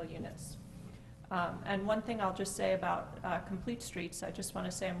rental units. And one thing I'll just say about Complete Streets, I just want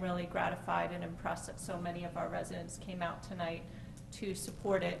to say I'm really gratified and impressed that so many of our residents came out tonight to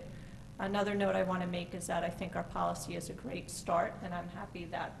support it. Another note I want to make is that I think our policy is a great start, and I'm happy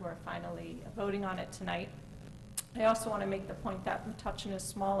that we're finally voting on it tonight. I also want to make the point that Metuchen is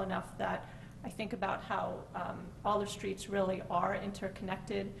small enough that I think about how all the streets really are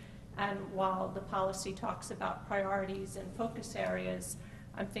interconnected, and while the policy talks about priorities and focus areas,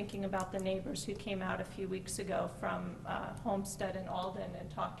 I'm thinking about the neighbors who came out a few weeks ago from Homestead and Alden and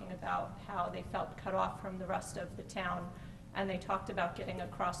talking about how they felt cut off from the rest of the town, and they talked about getting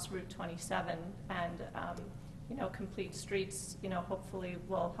across Route 27, and you know, Complete Streets, you know, hopefully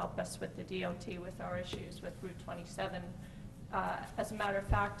will help us with the DOT with our issues with Route 27. As a matter of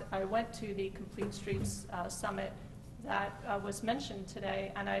fact, I went to the Complete Streets Summit that was mentioned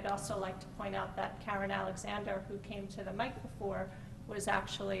today, and I'd also like to point out that Karen Alexander, who came to the mic before, was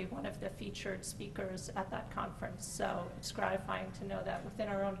actually one of the featured speakers at that conference. So it's gratifying to know that within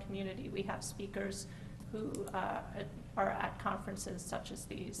our own community we have speakers who are at conferences such as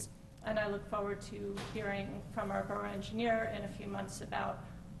these. And I look forward to hearing from our borough engineer in a few months about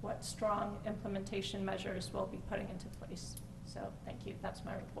what strong implementation measures we'll be putting into place. So thank you. That's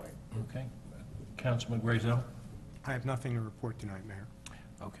my report. Okay. Councilman Grayzel? I have nothing to report tonight, Mayor.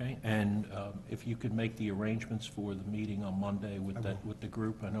 Okay, and if you could make the arrangements for the meeting on Monday with the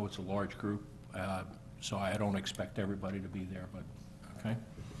group. I know it's a large group, so I don't expect everybody to be there, but, okay.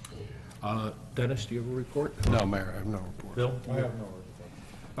 Dennis, do you have a report? No, Mayor, I have no report. Bill? I have no report.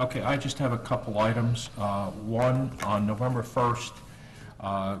 Okay, I just have a couple items. One, on November 1st,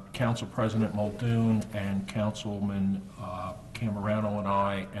 Council President Muldoon and Councilman Camerano and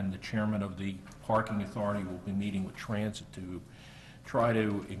I and the chairman of the Parking Authority will be meeting with Transit to try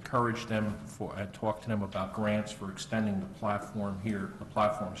to encourage them and talk to them about grants for extending the platforms here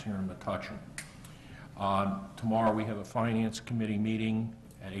in Metuchen. Tomorrow we have a Finance Committee meeting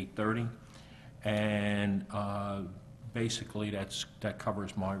at 8:30, and basically that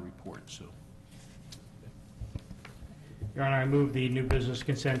covers my report. So, Your Honor, I move the new business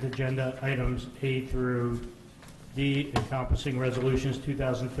consent agenda items A through D encompassing resolutions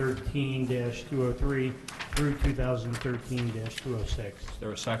 2013-203 through 2013-206. is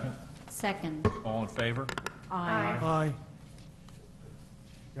there a second? Second. All in favor? Aye. Aye.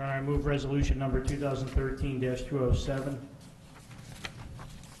 Your Honor, I move resolution number 2013-207.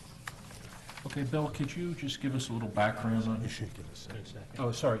 Okay, Bill, could you just give us a little background on it? You should get a second.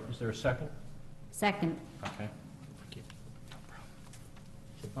 Oh, sorry, is there a second? Second. Okay.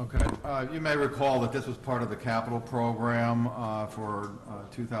 Okay. You may recall that this was part of the capital program for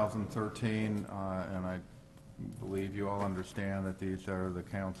 2013, and I believe you all understand that these are the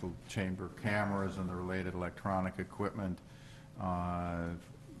council chamber cameras and the related electronic equipment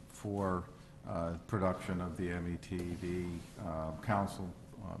for production of the METD council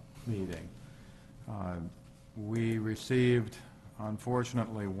meeting. We received,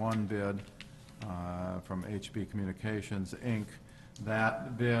 unfortunately, one bid from HB Communications, Inc.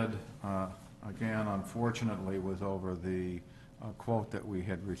 That bid, again, unfortunately, was over the quote that we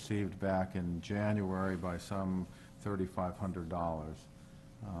had received back in January by some $3,500.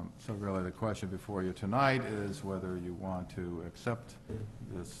 So really the question before you tonight is whether you want to accept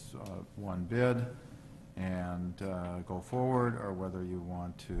this one bid and go forward, or whether you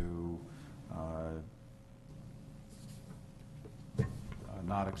want to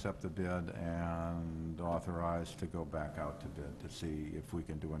not accept the bid and authorize to go back out to bid to see if we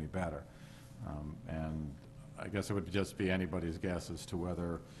can do any better. And I guess it would just be anybody's guess as to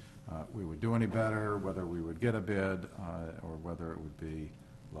whether we would do any better, whether we would get a bid, or whether it would be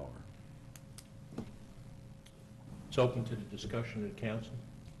lower. It's open to the discussion of the council.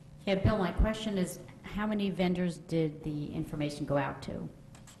 Yeah, Bill, my question is, how many vendors did the information go out to?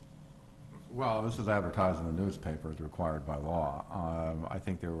 Well, this is advertised in the newspaper as required by law. I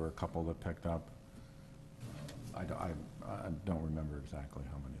think there were a couple that picked up. I don't remember exactly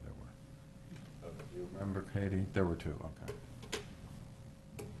how many there were. Do you remember, Katie? There were 2, okay.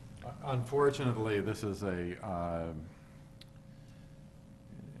 Unfortunately, this is a,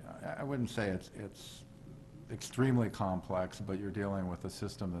 I wouldn't say it's extremely complex, but you're dealing with a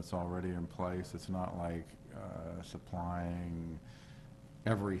system that's already in place. It's not like supplying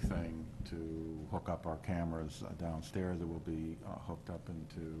everything to hook up our cameras downstairs. It will be hooked up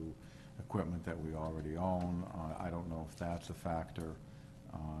into equipment that we already own. I don't know if that's a factor.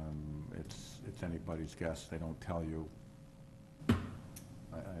 It's anybody's guess. They don't tell you.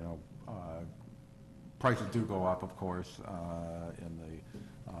 I know prices do go up, of course, in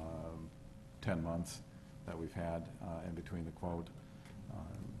the 10 months that we've had in between the quote.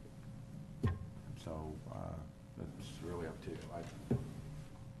 So it's really up to you.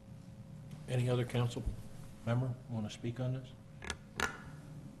 Any other council member want to speak on this?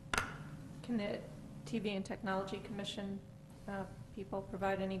 Can the TV and Technology Commission people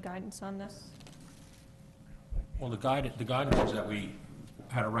provide any guidance on this? Well, the guidance is that we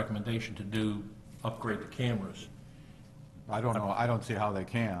had a recommendation to upgrade the cameras. I don't know. I don't see how they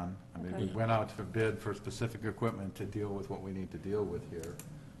can. I mean, Okay. we went out to bid for specific equipment to deal with what we need to deal with here,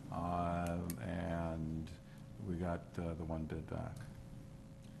 and we got the one bid back.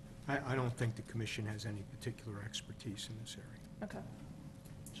 I don't think the commission has any particular expertise in this area. Okay.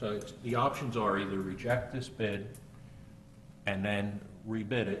 So the options are either reject this bid and then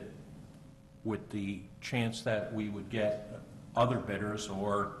rebid it with the chance that we would get other bidders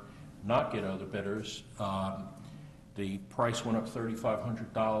or not get other bidders. The price went up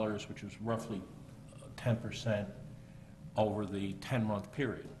 $3,500, which was roughly 10% over the 10-month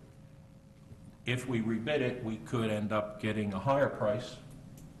period. If we rebid it, we could end up getting a higher price.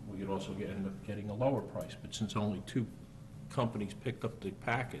 We could also end up getting a lower price. But since only 2 companies picked up the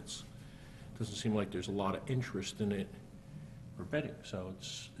packets, it doesn't seem like there's a lot of interest in it for bidding. So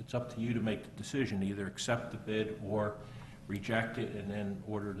it's up to you to make the decision, either accept the bid or reject it and then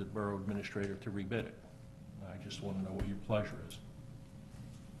order the borough administrator to rebid it. I just want to know what your pleasure is.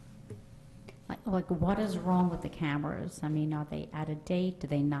 Like, what is wrong with the cameras? I mean, are they out of date? Do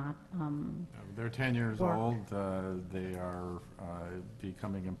they not? They're 10 years work? old. They are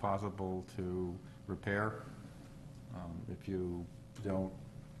becoming impossible to repair. If you don't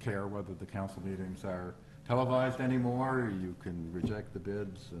care whether the council meetings are televised anymore, you can reject the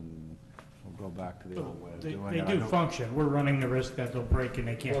bids and we'll go back to the old way of doing it. They do function. We're running the risk that they'll break and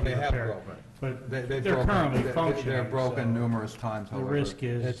they can't Well, be they have repaired. broken. But They've they're broken. currently They're functioning. broken so numerous times, the however. risk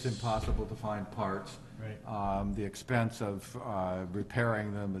is- It's impossible to find parts. Right. The expense of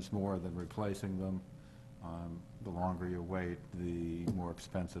repairing them is more than replacing them. The longer you wait, the more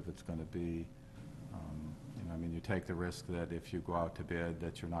expensive it's going to be. You know, I mean, you take the risk that if you go out to bid,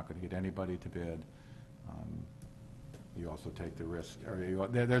 that you're not going to get anybody to bid. You also take the risk, or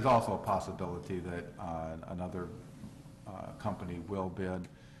there's also a possibility that another company will bid.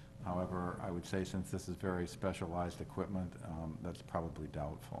 However, I would say since this is very specialized equipment, that's probably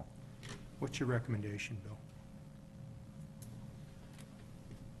doubtful. What's your recommendation, Bill?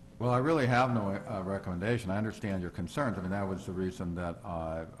 Well, I really have no recommendation. I understand your concerns. I mean, that was the reason that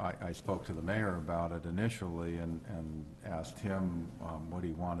I spoke to the mayor about it initially and asked him what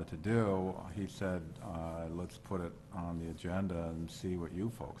he wanted to do. He said, let's put it on the agenda and see what you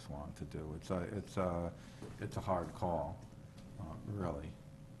folks want to do. It's a hard call, really.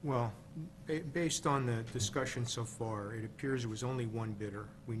 Well, based on the discussion so far, it appears there was only one bidder.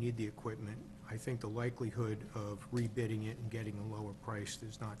 We need the equipment. I think the likelihood of rebidding it and getting a lower price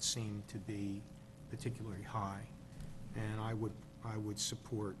does not seem to be particularly high. And I would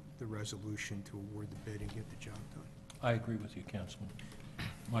support the resolution to award the bid and get the job done. I agree with you, Councilman.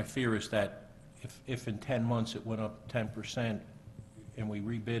 My fear is that if in 10 months it went up 10% and we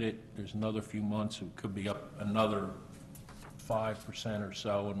rebid it, there's another few months, it could be up another 5% or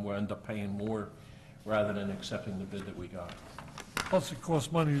so, and we'll end up paying more rather than accepting the bid that we got. Plus, it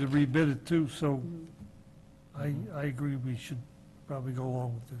costs money to rebid it too, so I agree we should probably go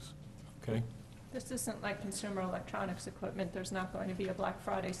along with this. Okay? This isn't like consumer electronics equipment. There's not going to be a Black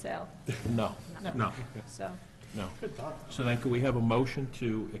Friday sale. No. No. So, No. So then could we have a motion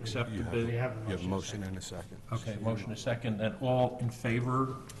to accept the bid? You have a motion and a second. Okay, motion and a second, and all in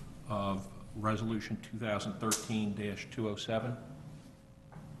favor of Resolution 2013-207?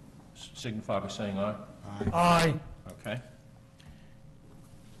 Signify by saying aye. Aye. Okay.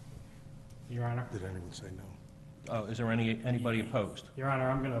 Your Honor? Did anyone say no? Oh, is there anybody opposed? Your Honor,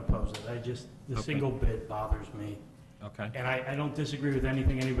 I'm going to oppose it. The Okay. single bid bothers me. Okay. And I don't disagree with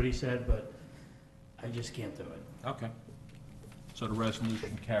anything anybody said, but I just can't do it. Okay. So the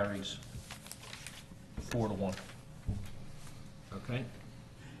resolution carries 4-1. Okay?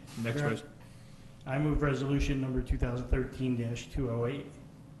 Next Your- res, I move resolution number 2013-208.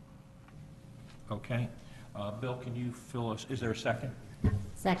 okay. Bill, can you fill us, is there a second?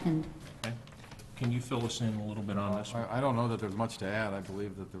 Second. Okay. Can you fill us in a little bit on this one? I don't know that there's much to add. I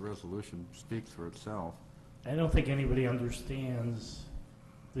believe that the resolution speaks for itself. I don't think anybody understands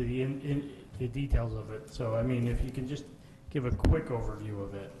the details of it. So, I mean, if you can just give a quick overview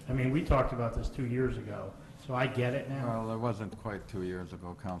of it. I mean, we talked about this 2 years ago, so I get it now. Well, it wasn't quite 2 years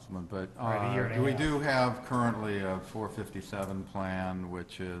ago, Councilman, but Right, a year and a we half. do have currently a 457 plan,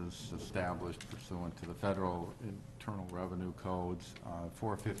 which is established pursuant to the federal Internal Revenue Codes.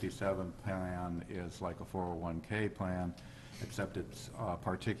 457 plan is like a 401K plan, except it's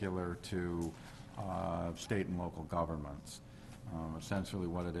particular to state and local governments. Essentially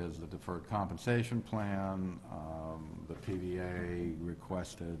what it is, the deferred compensation plan, the PVA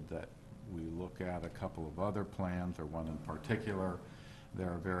requested that we look at a couple of other plans, or one in particular. There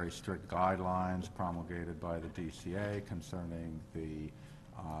are very strict guidelines promulgated by the DCA concerning the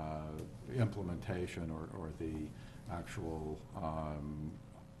implementation or the actual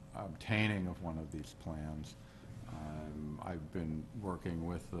obtaining of one of these plans. I've been working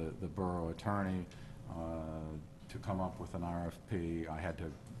with the borough attorney to come up with an RFP. I had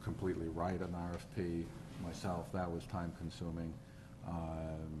to completely write an RFP myself. That was time-consuming.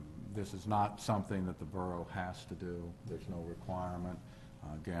 This is not something that the borough has to do. There's no requirement.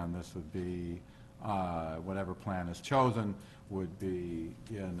 Again, this would be, whatever plan is chosen would be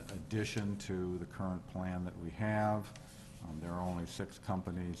in addition to the current plan that we have. There are only 6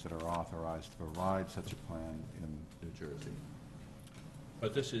 companies that are authorized to provide such a plan in New Jersey.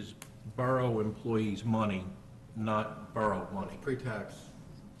 But this is borough employees' money, not borough money. Pre-tax.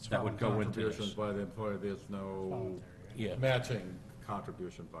 That would go into Contributions this. by the employer. There's no Yeah. matching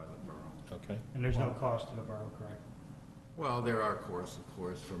contribution by the borough. Okay. And there's no cost to the borough, correct? Well, there are costs, of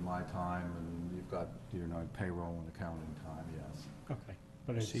course, for my time, and you've got, payroll and accounting time, yes. Okay.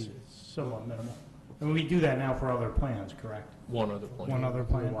 But it's somewhat minimal. And we do that now for other plans, correct? One other plan. One other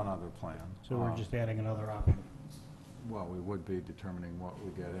plan? One other plan. So we're just adding another option. Well, we would be determining what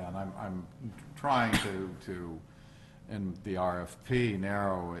we get in. I'm trying to, in the RFP,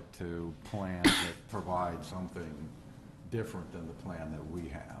 narrow it to plans that provide something different than the plan that we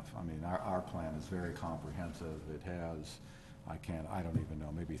have. I mean, our plan is very comprehensive. It has, I don't even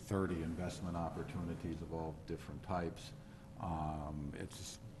know, maybe 30 investment opportunities of all different types.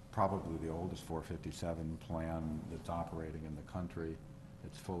 It's probably the oldest 457 plan that's operating in the country.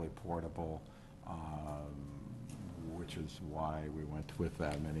 It's fully portable, which is why we went with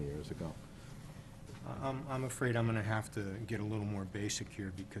that many years ago. I'm afraid I'm going to have to get a little more basic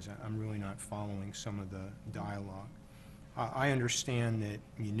here because I'm really not following some of the dialogue. I understand that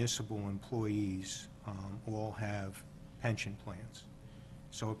municipal employees all have pension plans.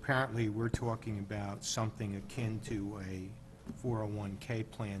 So apparently we're talking about something akin to a 401K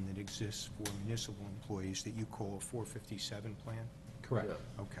plan that exists for municipal employees that you call a 457 plan? Correct.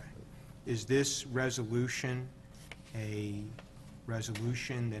 Okay. Is this resolution a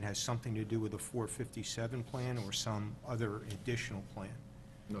resolution that has something to do with a 457 plan or some other additional plan?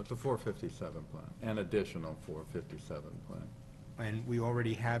 No, it's a 457 plan, an additional 457 plan. And we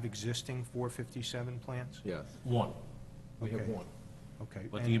already have existing 457 plans? Yes. One. We have Okay. one. Okay.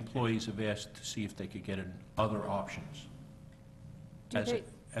 But the employees have asked to see if they could get in other options.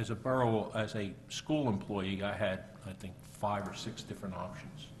 As a borough, as a school employee, I had, I think, 5 or 6 different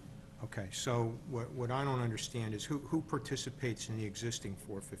options. Okay, so what I don't understand is who participates in the existing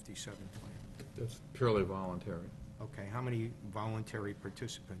 457 plan? It's purely voluntary. Okay, how many voluntary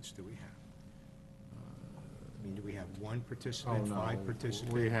participants do we have? I mean, do we have 1 participant, 5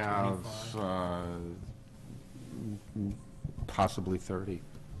 participants, We have 25? possibly 30.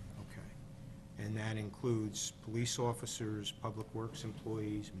 Okay. And that includes police officers, public works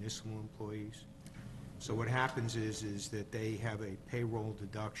employees, municipal employees? So what happens is that they have a payroll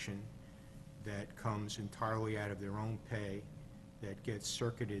deduction that comes entirely out of their own pay that gets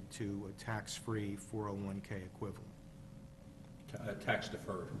circuited to a tax-free 401K equivalent. tax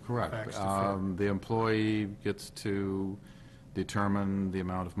deferred. Correct. Tax deferred. The employee gets to determine the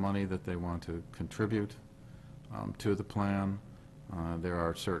amount of money that they want to contribute to the plan. There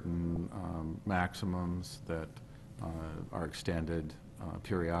are certain maximums that are extended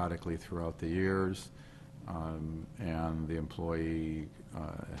periodically throughout the years, and the employee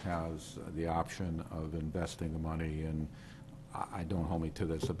has the option of investing the money in, I don't hold me to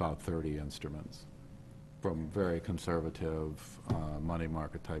this, about 30 instruments, from very conservative money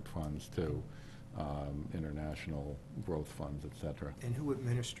market type funds to international growth funds, et cetera. And who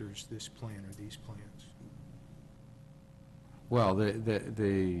administers this plan or these plans? Well,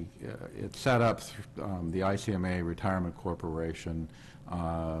 it's set up, the ICMA Retirement Corporation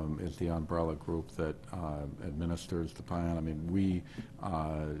is the umbrella group that administers the plan. I mean, we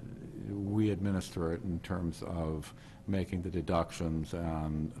administer it in terms of making the deductions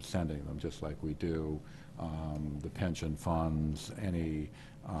and sending them, just like we do the pension funds, any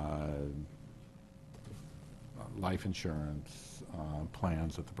life insurance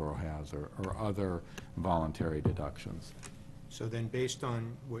plans that the borough has, or other voluntary deductions. So then, based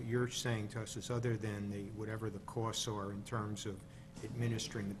on what you're saying to us, is other than whatever the costs are in terms of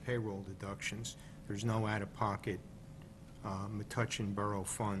administering the payroll deductions, there's no out-of-pocket Metuchen Borough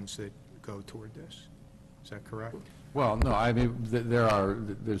funds that go toward this. Is that correct? Well, no, I mean,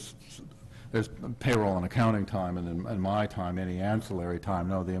 there's payroll and accounting time, and in my time, any ancillary time.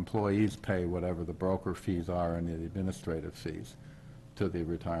 No, the employees pay whatever the broker fees are and the administrative fees to the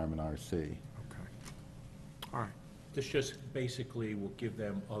retirement RC. Okay. All right. This just basically will give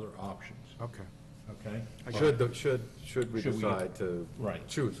them other options, Okay. okay? Should we decide to Right.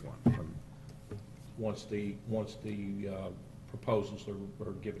 choose one? Once the proposals are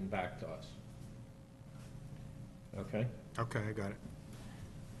given back to us. Okay? Okay, I got it.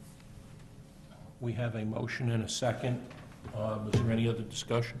 We have a motion and a second. Is there any other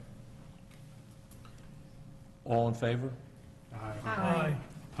discussion? All in favor? Aye.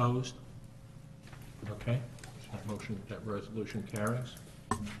 Opposed? Okay. That motion, that resolution carries.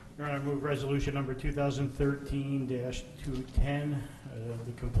 Your Honor, I move resolution number 2013-210,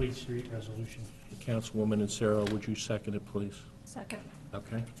 the complete street resolution. Councilwoman Sarah, would you second it, please? Second.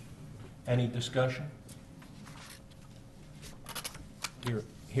 Okay. Any discussion?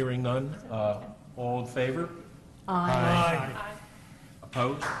 Hearing none. All in favor? Aye.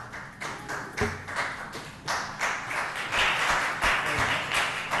 Opposed?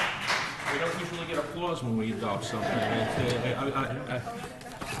 We don't usually get applause when we adopt something.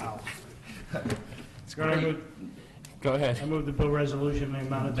 Your Honor, I move- Go ahead. I move the bill resolution in the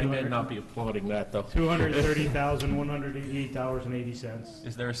amount of They may not be applauding that, though. $230,188.80.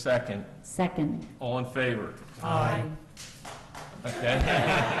 Is there a second? Second. All in favor? Aye.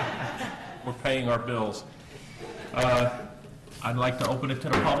 Okay. We're paying our bills. I'd like to open it to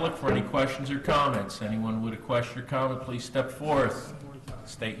the public for any questions or comments. Anyone with a question or comment, please step forth.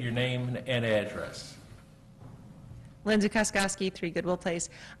 State your name and address. Linda Koskoski, 3 Goodwill Place.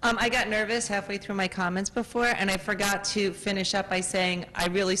 I got nervous halfway through my comments before, and I forgot to finish up by saying I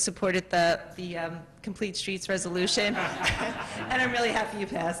really supported the Complete Streets resolution, and I'm really happy you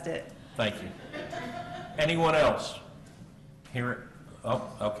passed it. Thank you. Anyone else? Hear it? Oh,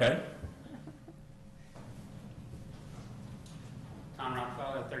 okay. Tom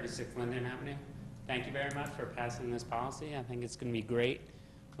Rockefeller, 36 Linden Avenue. Thank you very much for passing this policy. I think it's going to be great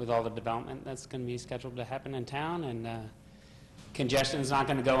with all the development that's going to be scheduled to happen in town, and congestion is not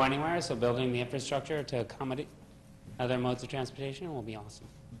going to go anywhere, so building the infrastructure to accommodate other modes of transportation will be awesome.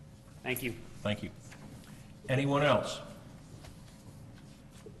 Thank you. Thank you. Anyone else?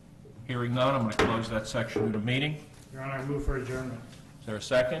 Hearing none, I'm going to close that section of the meeting. Your Honor, I move for adjournment. Is there a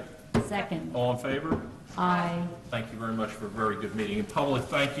second? Second. All in favor? Aye. Thank you very much for a very good meeting. And public,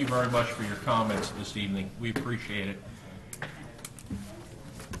 thank you very much for your comments this evening. We appreciate it.